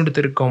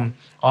இயேசுவிடத்திற்கும்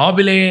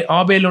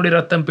ஆபேலுடைய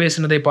ரத்தம்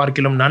பேசினதை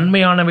பார்க்கிலும்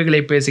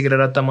நன்மையானவைகளை பேசுகிற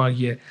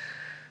ரத்தமாகிய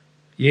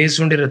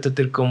இயேசுடைய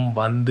ரத்தத்திற்கும்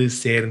வந்து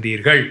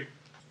சேர்ந்தீர்கள்.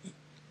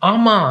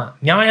 ஆமா,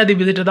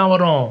 நியாயாதிபதிட்டு தான்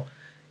வரும்,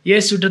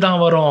 இயேசுட்டு தான்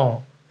வரும்,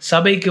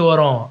 சபைக்கு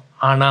வரும்.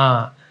 ஆனா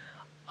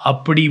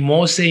அப்படி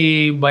மோசையை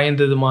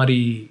பயந்தது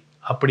மாதிரி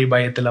அப்படி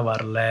பயத்தில்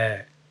வரல,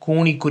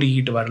 கூனி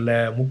குறுகிட்டு வரல,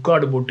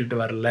 முக்காடு போட்டுட்டு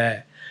வரல,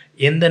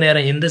 எந்த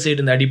நேரம் எந்த சைடு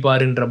இருந்து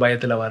அடிப்பாருன்ற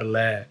பயத்தில் வரல.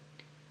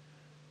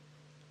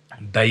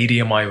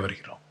 தைரியமாய்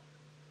வருகிறோம்,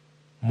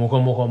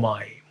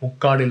 முகமுகமாய்,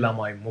 முக்காடு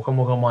இல்லாமாய்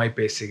முகமுகமாய்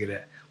பேசுகிற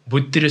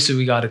புத்திர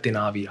சுவிகாரத்தின்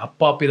ஆவி,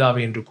 அப்பா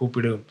பிதாவே என்று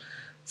கூப்பிடும்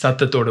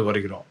சத்தத்தோடு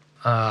வருகிறோம்.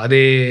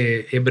 அதே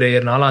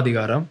எபிரேயர்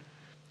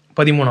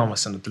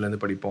 4:13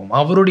 படிப்போம்.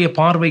 அவருடைய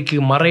பார்வைக்கு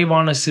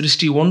மறைவான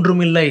சிருஷ்டி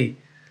ஒன்றுமில்லை,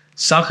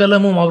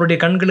 சகலமும் அவருடைய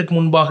கண்களுக்கு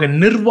முன்பாக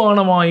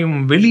நிர்வாணமாயும்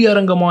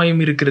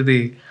வெளியரங்கமாயும் இருக்கிறது.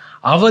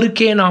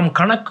 அவருக்கே நாம்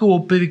கணக்கு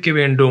ஒப்புவிக்க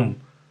வேண்டும்.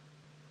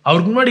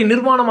 அவருக்கு முன்னாடி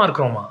நிர்வாணமா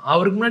இருக்கிறோமா,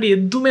 அவருக்கு முன்னாடி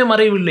எதுவுமே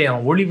மறைவு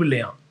இல்லையாம், ஒளிவு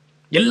இல்லையாம்,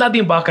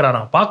 எல்லாத்தையும்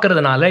பார்க்கறாராம்.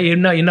 பார்க்கறதுனால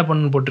என்ன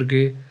பண்ணு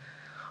போட்டிருக்கு,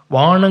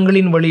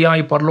 வானங்களின்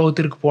வழியாய்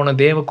பரலோகத்திற்கு போன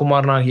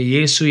தேவகுமாரனாகிய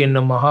இயேசு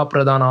என்னும் மகா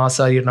பிரதான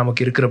ஆசாரியர்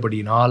நமக்கு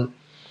இருக்கிறபடினால்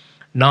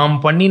நாம்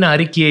பண்ணின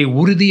அறிக்கையை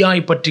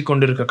உறுதியாய் பற்றி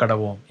கொண்டிருக்க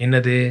கடவோம்.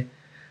 என்னது?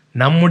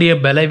 நம்முடைய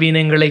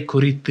பலவீனங்களை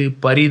குறித்து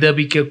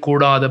பரிதபிக்க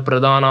கூடாத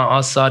பிரதான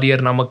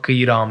ஆசாரியர் நமக்கு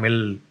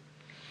இராமல்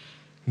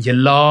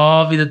எல்லா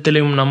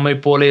விதத்திலும் நம்மை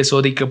போலே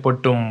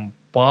சோதிக்கப்பட்டும்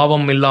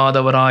பாவம்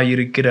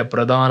இல்லாதவராயிருக்கிற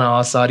பிரதான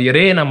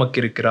ஆசாரியரே நமக்கு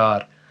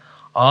இருக்கிறார்.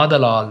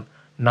 ஆதலால்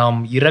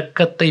நாம்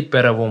இரக்கத்தை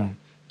பெறவும்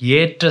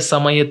ஏற்ற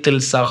சமயத்தில்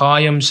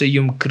சகாயம்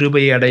செய்யும்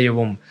கிருபை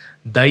அடையவும்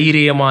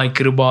தைரியமாய்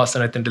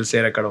கிருபாசனத்தின்றில்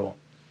சேர கடவோம்.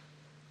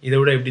 இதை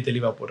விட எப்படி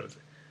தெளிவாக போடுறது?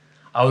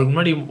 அவருக்கு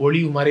முன்னாடி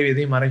ஒளிவு மறைவு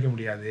எதையும் மறைக்க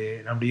முடியாது.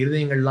 நம்முடைய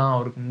இருதயங்கள்லாம்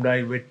அவருக்கு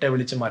முன்னாடி வெட்ட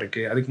வெளிச்சமாக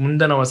இருக்குது. அதுக்கு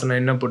முந்தின வசனம்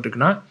என்ன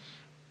போட்டிருக்குன்னா,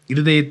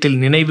 இருதயத்தில்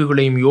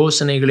நினைவுகளையும்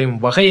யோசனைகளையும்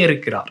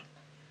வகையறுக்கிறார்.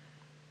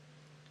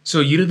 ஸோ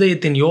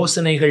இருதயத்தின்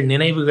யோசனைகள்,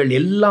 நினைவுகள்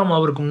எல்லாம்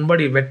அவருக்கு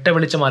முன்னாடி வெட்ட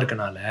வெளிச்சமாக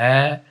இருக்கனால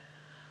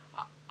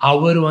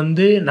அவர்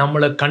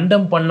நம்மளை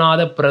கண்டம்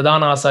பண்ணாத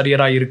பிரதான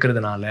ஆசாரியராக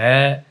இருக்கிறதுனால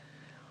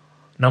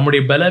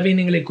நம்முடைய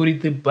பலவீனங்களை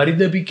குறித்து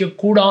பரிதபிக்க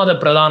கூடாத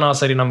பிரதான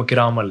ஆசாரியர் நமக்கு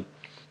இராமல்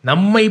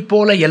நம்மை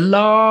போல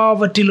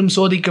எல்லாவற்றிலும்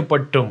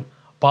சோதிக்கப்பட்டும்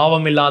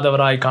பாவம்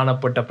இல்லாதவராய்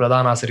காணப்பட்ட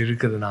பிரதான ஆசிரியர்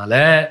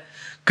இருக்கிறதுனால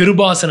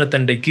கிருபாசன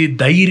தண்டைக்கு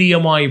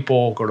தைரியமாய்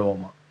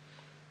போகக்கூடுவோமா.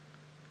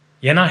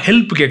 ஏன்னா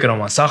ஹெல்ப்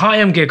கேட்குறோமா,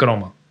 சகாயம்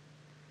கேட்குறோமா.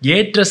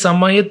 ஏற்ற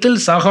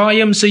சமயத்தில்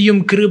சகாயம்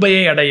செய்யும்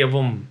கிருபையை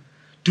அடையவும்,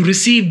 to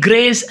receive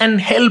grace and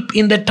help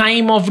in the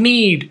time of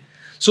need.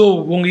 So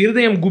உங்கள்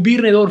இருதயம்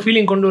குபீர்னு ஏதோ ஒரு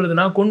ஃபீலிங் கொண்டு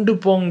வருதுன்னா கொண்டு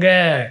போங்க,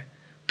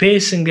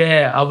 பேசுங்க.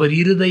 அவர்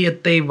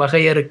இருதயத்தை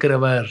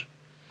வகையறுக்கிறவர்.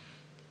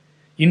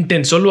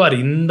 இன்டென்ட் சொல்லுவார்,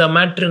 இந்த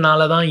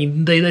மேட்ருனால தான்,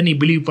 இந்த இதை நீ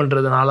பிலீவ்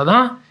பண்ணுறதுனால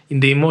தான்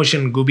இந்த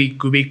இமோஷன்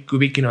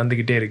குபிக்குன்னு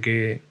வந்துக்கிட்டே இருக்கு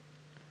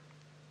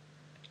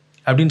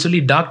அப்படின்னு சொல்லி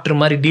டாக்டர்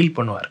மாதிரி டீல்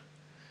பண்ணுவார்.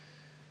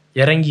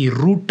 இறங்கி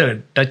ரூட்டை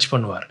டச்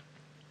பண்ணுவார்,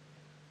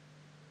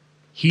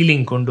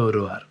 ஹீலிங் கொண்டு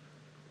வருவார்,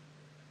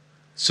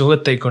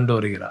 சுகத்தை கொண்டு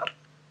வருகிறார்.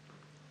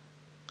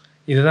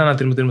 இதுதான் நான்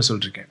திரும்ப திரும்ப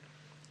சொல்லியிருக்கேன்.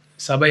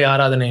 சபை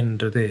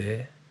ஆராதனைன்றது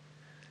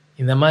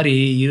இந்த மாதிரி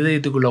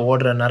இருதயத்துக்குள்ளே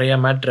ஓடுற நிறைய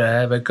மேட்ரை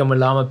வெக்கம்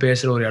இல்லாமல்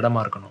பேசுகிற ஒரு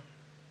இடமா இருக்கணும்.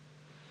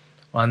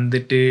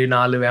 வந்துட்டு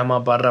 4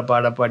 வேகமாக பாடுற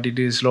பாட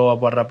பாட்டிட்டு, ஸ்லோவாக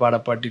பாடுற பாட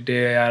பாட்டிட்டு,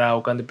 யாராவது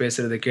உட்காந்து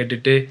பேசுகிறத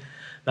கேட்டுட்டு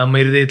நம்ம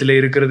இருதயத்தில்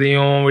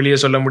இருக்கிறதையும் வெளியே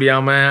சொல்ல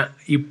முடியாமல்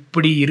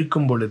இப்படி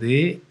இருக்கும் பொழுது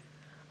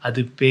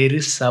அது பேர்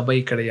சபை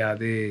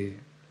கிடையாது.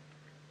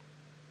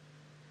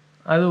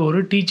 அது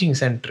ஒரு டீச்சிங்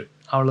சென்டர்,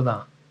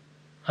 அவ்வளோதான்.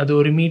 அது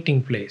ஒரு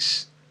மீட்டிங் பிளேஸ்.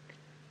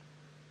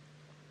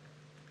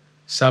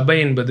 சபை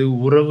என்பது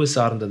உறவு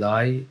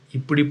சார்ந்ததாய்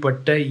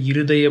இப்படிப்பட்ட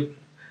இருதய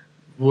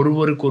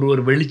ஒருவருக்கொருவர்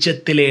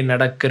வெளிச்சத்திலே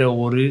நடக்கிற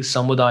ஒரு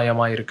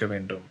சமுதாயமாக இருக்க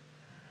வேண்டும்.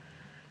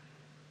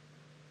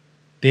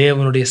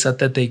 தேவனுடைய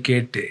சத்தத்தை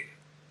கேட்டு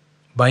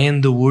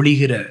பயந்து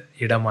ஒழிகிற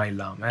இடமா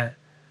இல்லாமல்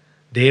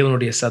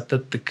தேவனுடைய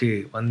சத்தத்துக்கு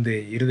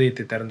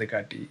இருதயத்தை திறந்து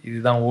காட்டி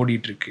இதுதான்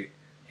ஓடிட்டுருக்கு,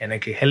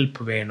 எனக்கு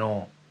ஹெல்ப்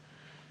வேணும்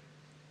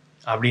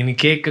அப்படின்னு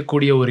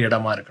கேட்கக்கூடிய ஒரு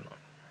இடமா இருக்கணும்.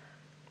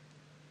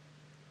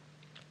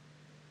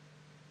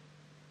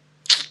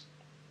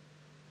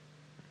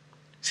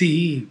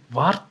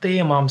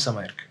 வார்த்தையே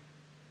மாம்சமாக இருக்கு.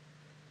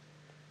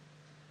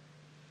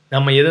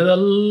 நம்ம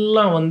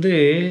எதெல்லாம்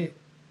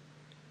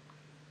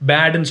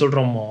பேடுன்னு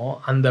சொல்கிறோமோ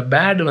அந்த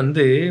பேடு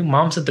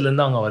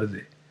மாம்சத்திலேருந்து அங்கே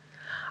வருது.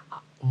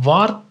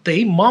 வார்த்தை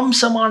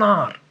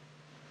மாம்சமானார்.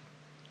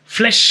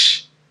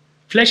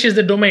 Flesh is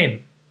the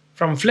domain.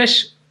 From flesh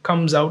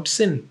comes out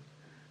sin.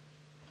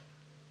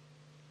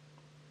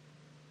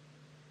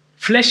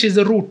 Flesh is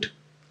the root.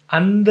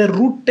 அந்த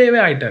ரூட்டேவே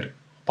ஆயிட்டார்.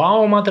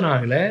 பாவம் மாத்திரம்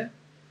ஆகல,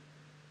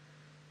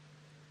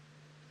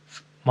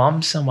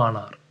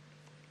 மாம்சமானார்.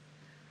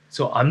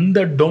 ஸோ அந்த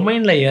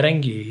டொமைனில்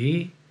இறங்கி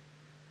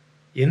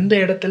எந்த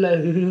இடத்துல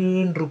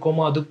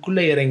இருக்கோமோ அதுக்குள்ள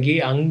இறங்கி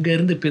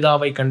அங்கிருந்து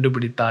பிதாவை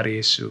கண்டுபிடித்தார்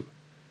இயேசு.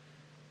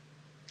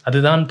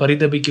 அதுதான்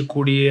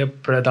பரிதபிக்கக்கூடிய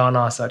பிரதான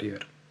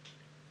ஆசாரியர்.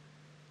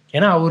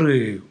 ஏன்னா அவரு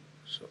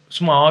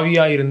சும்மா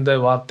ஆவியா இருந்த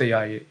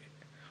வார்த்தையாய்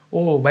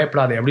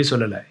பயப்படாதே அப்படி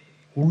சொல்லல.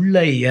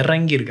 உள்ள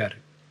இறங்கி இருக்காரு.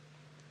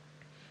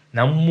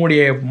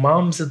 நம்முடைய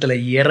மாம்சத்துல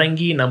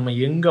இறங்கி நம்ம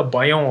எங்க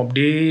பயம்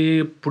அப்படியே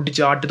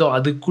பிடிச்சி ஆட்டுதோ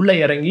அதுக்குள்ள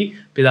இறங்கி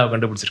பிதாவை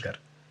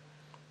கண்டுபிடிச்சிருக்காரு.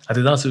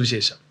 அதுதான்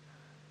சுவிசேஷம்.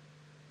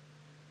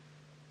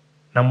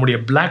 நம்முடைய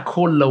பிளாக்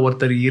ஹோல்ல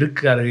ஒருத்தர்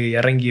இருக்காரு,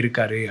 இறங்கி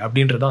இருக்காரு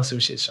அப்படின்றதான்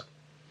சுவிசேஷம்.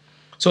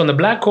 ஸோ அந்த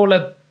பிளாக் ஹோலை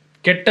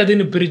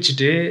கெட்டதுன்னு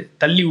பிரிச்சுட்டு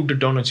தள்ளி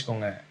விட்டுட்டோம்னு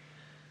வச்சுக்கோங்க,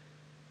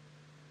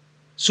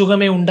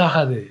 சுகமே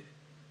உண்டாகாது.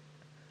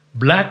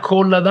 பிளாக்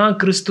ஹோல்ல தான்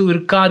கிறிஸ்து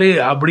இருக்காரு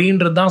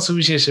அப்படின்றது தான்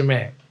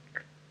சுவிசேஷமே.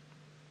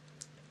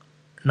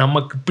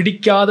 நமக்கு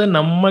பிடிக்காத,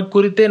 நம்ம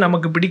குறித்தே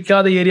நமக்கு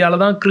பிடிக்காத ஏரியால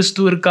தான்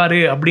கிறிஸ்து இருக்காரு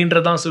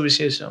அப்படின்றதான்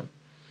சுவிசேஷம்.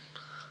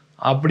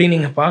 அப்படி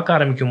நீங்க பார்க்க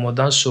ஆரம்பிக்கும் போது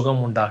தான்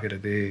சுகம்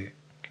உண்டாகிறது,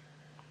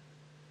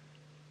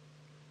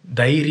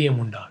 தைரியம்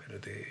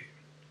உண்டாகிறது,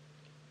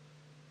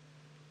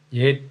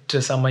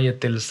 ஏற்ற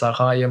சமயத்தில்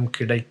சகாயம்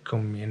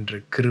கிடைக்கும் என்று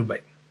கிருபை.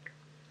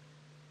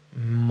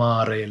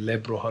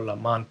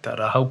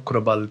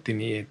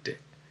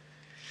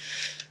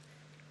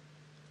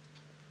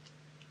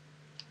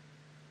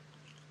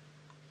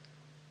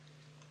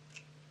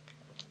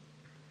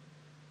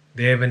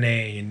 தேவனே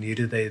என்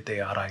இருதயத்தை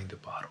ஆராய்ந்து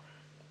பாரும்,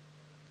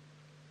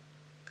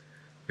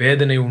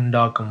 வேதனை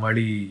உண்டாக்கும்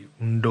வழி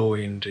உண்டோ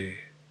என்று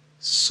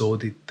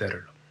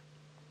சோதித்தருளும்.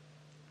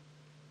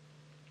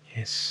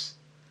 எஸ்,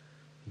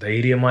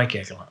 தைரியமாக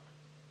கேட்கலாம்,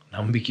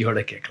 நம்பிக்கையோட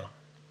கேட்கலாம்,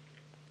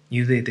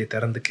 இதயத்தை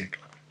திறந்து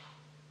கேட்கலாம்.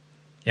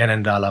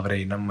 ஏனென்றால் அவரை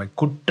நம்மை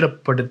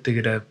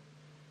குற்றப்படுத்துகிற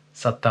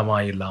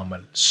சத்தமாய்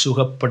இல்லாமல்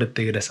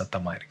சுகப்படுத்துகிற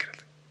சத்தமாய் இருக்கிறது.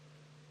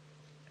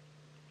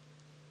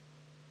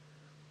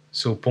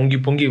 ஸோ பொங்கி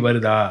பொங்கி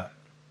வருதா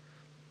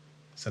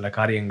சில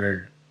காரியங்கள்,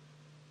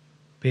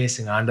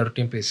 பேசுங்க,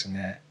 ஆண்டவர்கிட்டையும் பேசுங்க.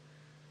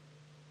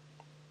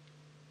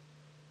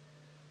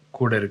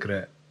 கூட இருக்கிற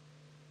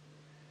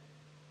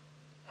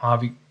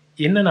ஆவி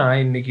என்னன்னா,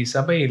 இன்னைக்கு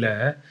சபையில்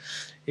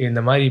இந்த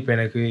மாதிரி இப்போ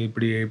எனக்கு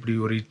இப்படி இப்படி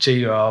ஒரு இச்சை,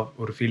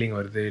 ஒரு ஃபீலிங்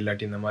வருது,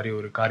 இல்லாட்டி இந்த மாதிரி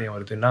ஒரு காரியம்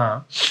வருதுன்னா,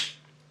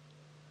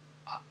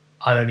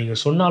 அதை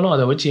நீங்கள் சொன்னாலும்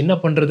அதை வச்சு என்ன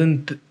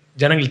பண்ணுறதுன்னு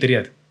ஜனங்களுக்கு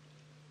தெரியாது.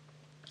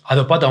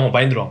 அதை பார்த்து அவங்க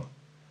பயந்துருவாங்க.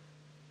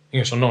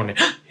 நீங்கள் சொன்ன உடனே,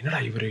 என்னடா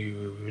இவர்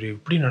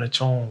இப்படி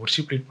நினச்சோம்,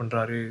 ஒர்ஷிப் லீட்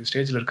பண்ணுறாரு,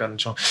 ஸ்டேஜில் இருக்க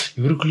நினச்சோம்,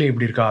 இவருக்குள்ளே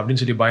இப்படி இருக்கா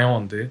அப்படின்னு சொல்லி பயம்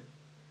வந்து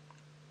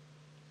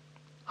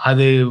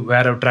அது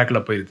வேற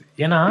ட்ராக்கில் போயிடுது.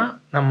 ஏன்னா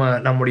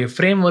நம்முடைய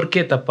ஃப்ரேம்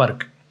ஒர்க்கே தப்பாக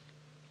இருக்கு.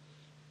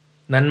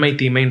 நன்மை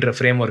தீமைன்ற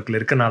ஃப்ரேம் ஒர்க்கில்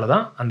இருக்கனால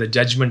தான் அந்த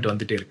ஜட்ஜ்மெண்ட்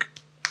வந்துட்டே இருக்கு.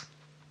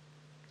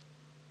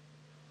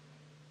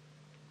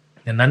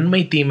 இந்த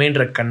நன்மை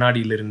தீமைன்ற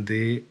கண்ணாடியிலிருந்து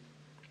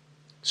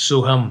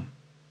சுகம்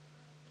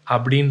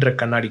அப்படின்ற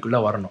கண்ணாடிக்குள்ள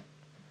வரணும்.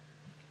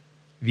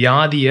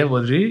 வியாதியை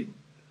ஒரு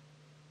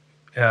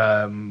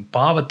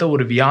பாவத்தை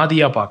ஒரு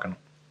வியாதியா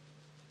பார்க்கணும்.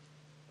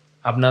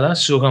 அப்படின்னாதான்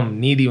சுகம்,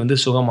 நீதி வந்து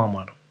சுகமா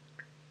மாறும்.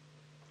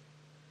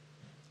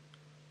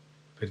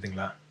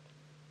 புரியுதுங்களா?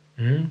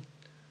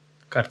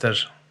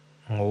 கர்த்தர்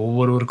உங்க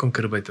ஒவ்வொருவருக்கும்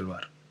கிருபை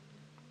தருவார்.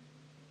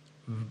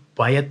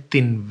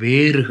 பயத்தின்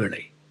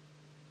வேறுகளை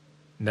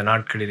இந்த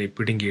நாட்களிலே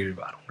பிடுங்கி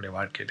எழுவார் உங்களுடைய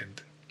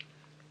வாழ்க்கையிலிருந்து.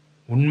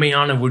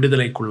 உண்மையான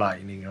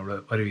விடுதலைக்குள்ளாய் நீங்க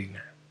வருவீங்க.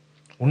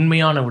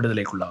 உண்மையான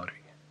விடுதலைக்குள்ளா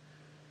வருவீங்க.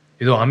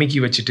 ஏதோ அமுக்கி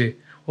வச்சுட்டு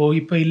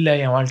இப்போ இல்லை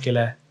என்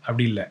வாழ்க்கையில்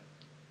அப்படி இல்லை.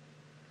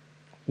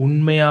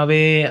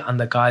 உண்மையாகவே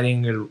அந்த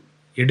காரியங்கள்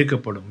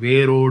எடுக்கப்படும்,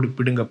 வேரோடு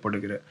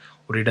பிடுங்கப்படுகிற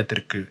ஒரு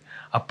இடத்திற்கு,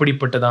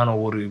 அப்படிப்பட்டதான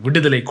ஒரு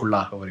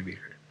விடுதலைக்குள்ளாக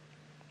வருவீர்கள்.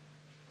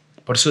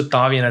 பரிசுத்த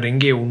ஆவியானவர்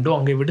எங்கே உண்டோ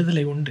அங்கே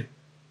விடுதலை உண்டு.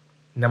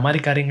 இந்த மாதிரி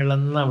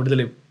காரியங்கள்லாம் தான்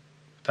விடுதலை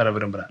தர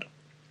விரும்புகிறார்.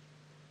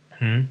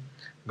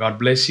 God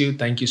bless you.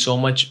 Thank you so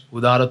much.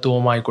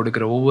 உதாரத்துவமாய்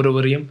கொடுக்கிற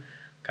ஒவ்வொருவரையும்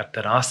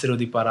கர்த்தர்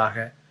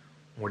ஆசீர்வதிப்பாராக,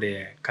 உங்களுடைய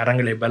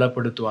கரங்களை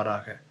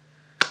பலப்படுத்துவாராக.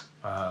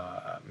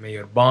 May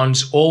your barns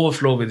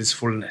overflow with his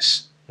fullness.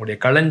 உங்களுடைய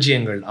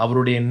களஞ்சியங்கள்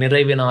அவருடைய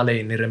நிறைவினாலே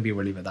நிரம்பி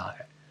வழிவதாக.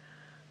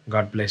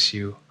 God bless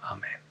you.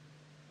 Amen.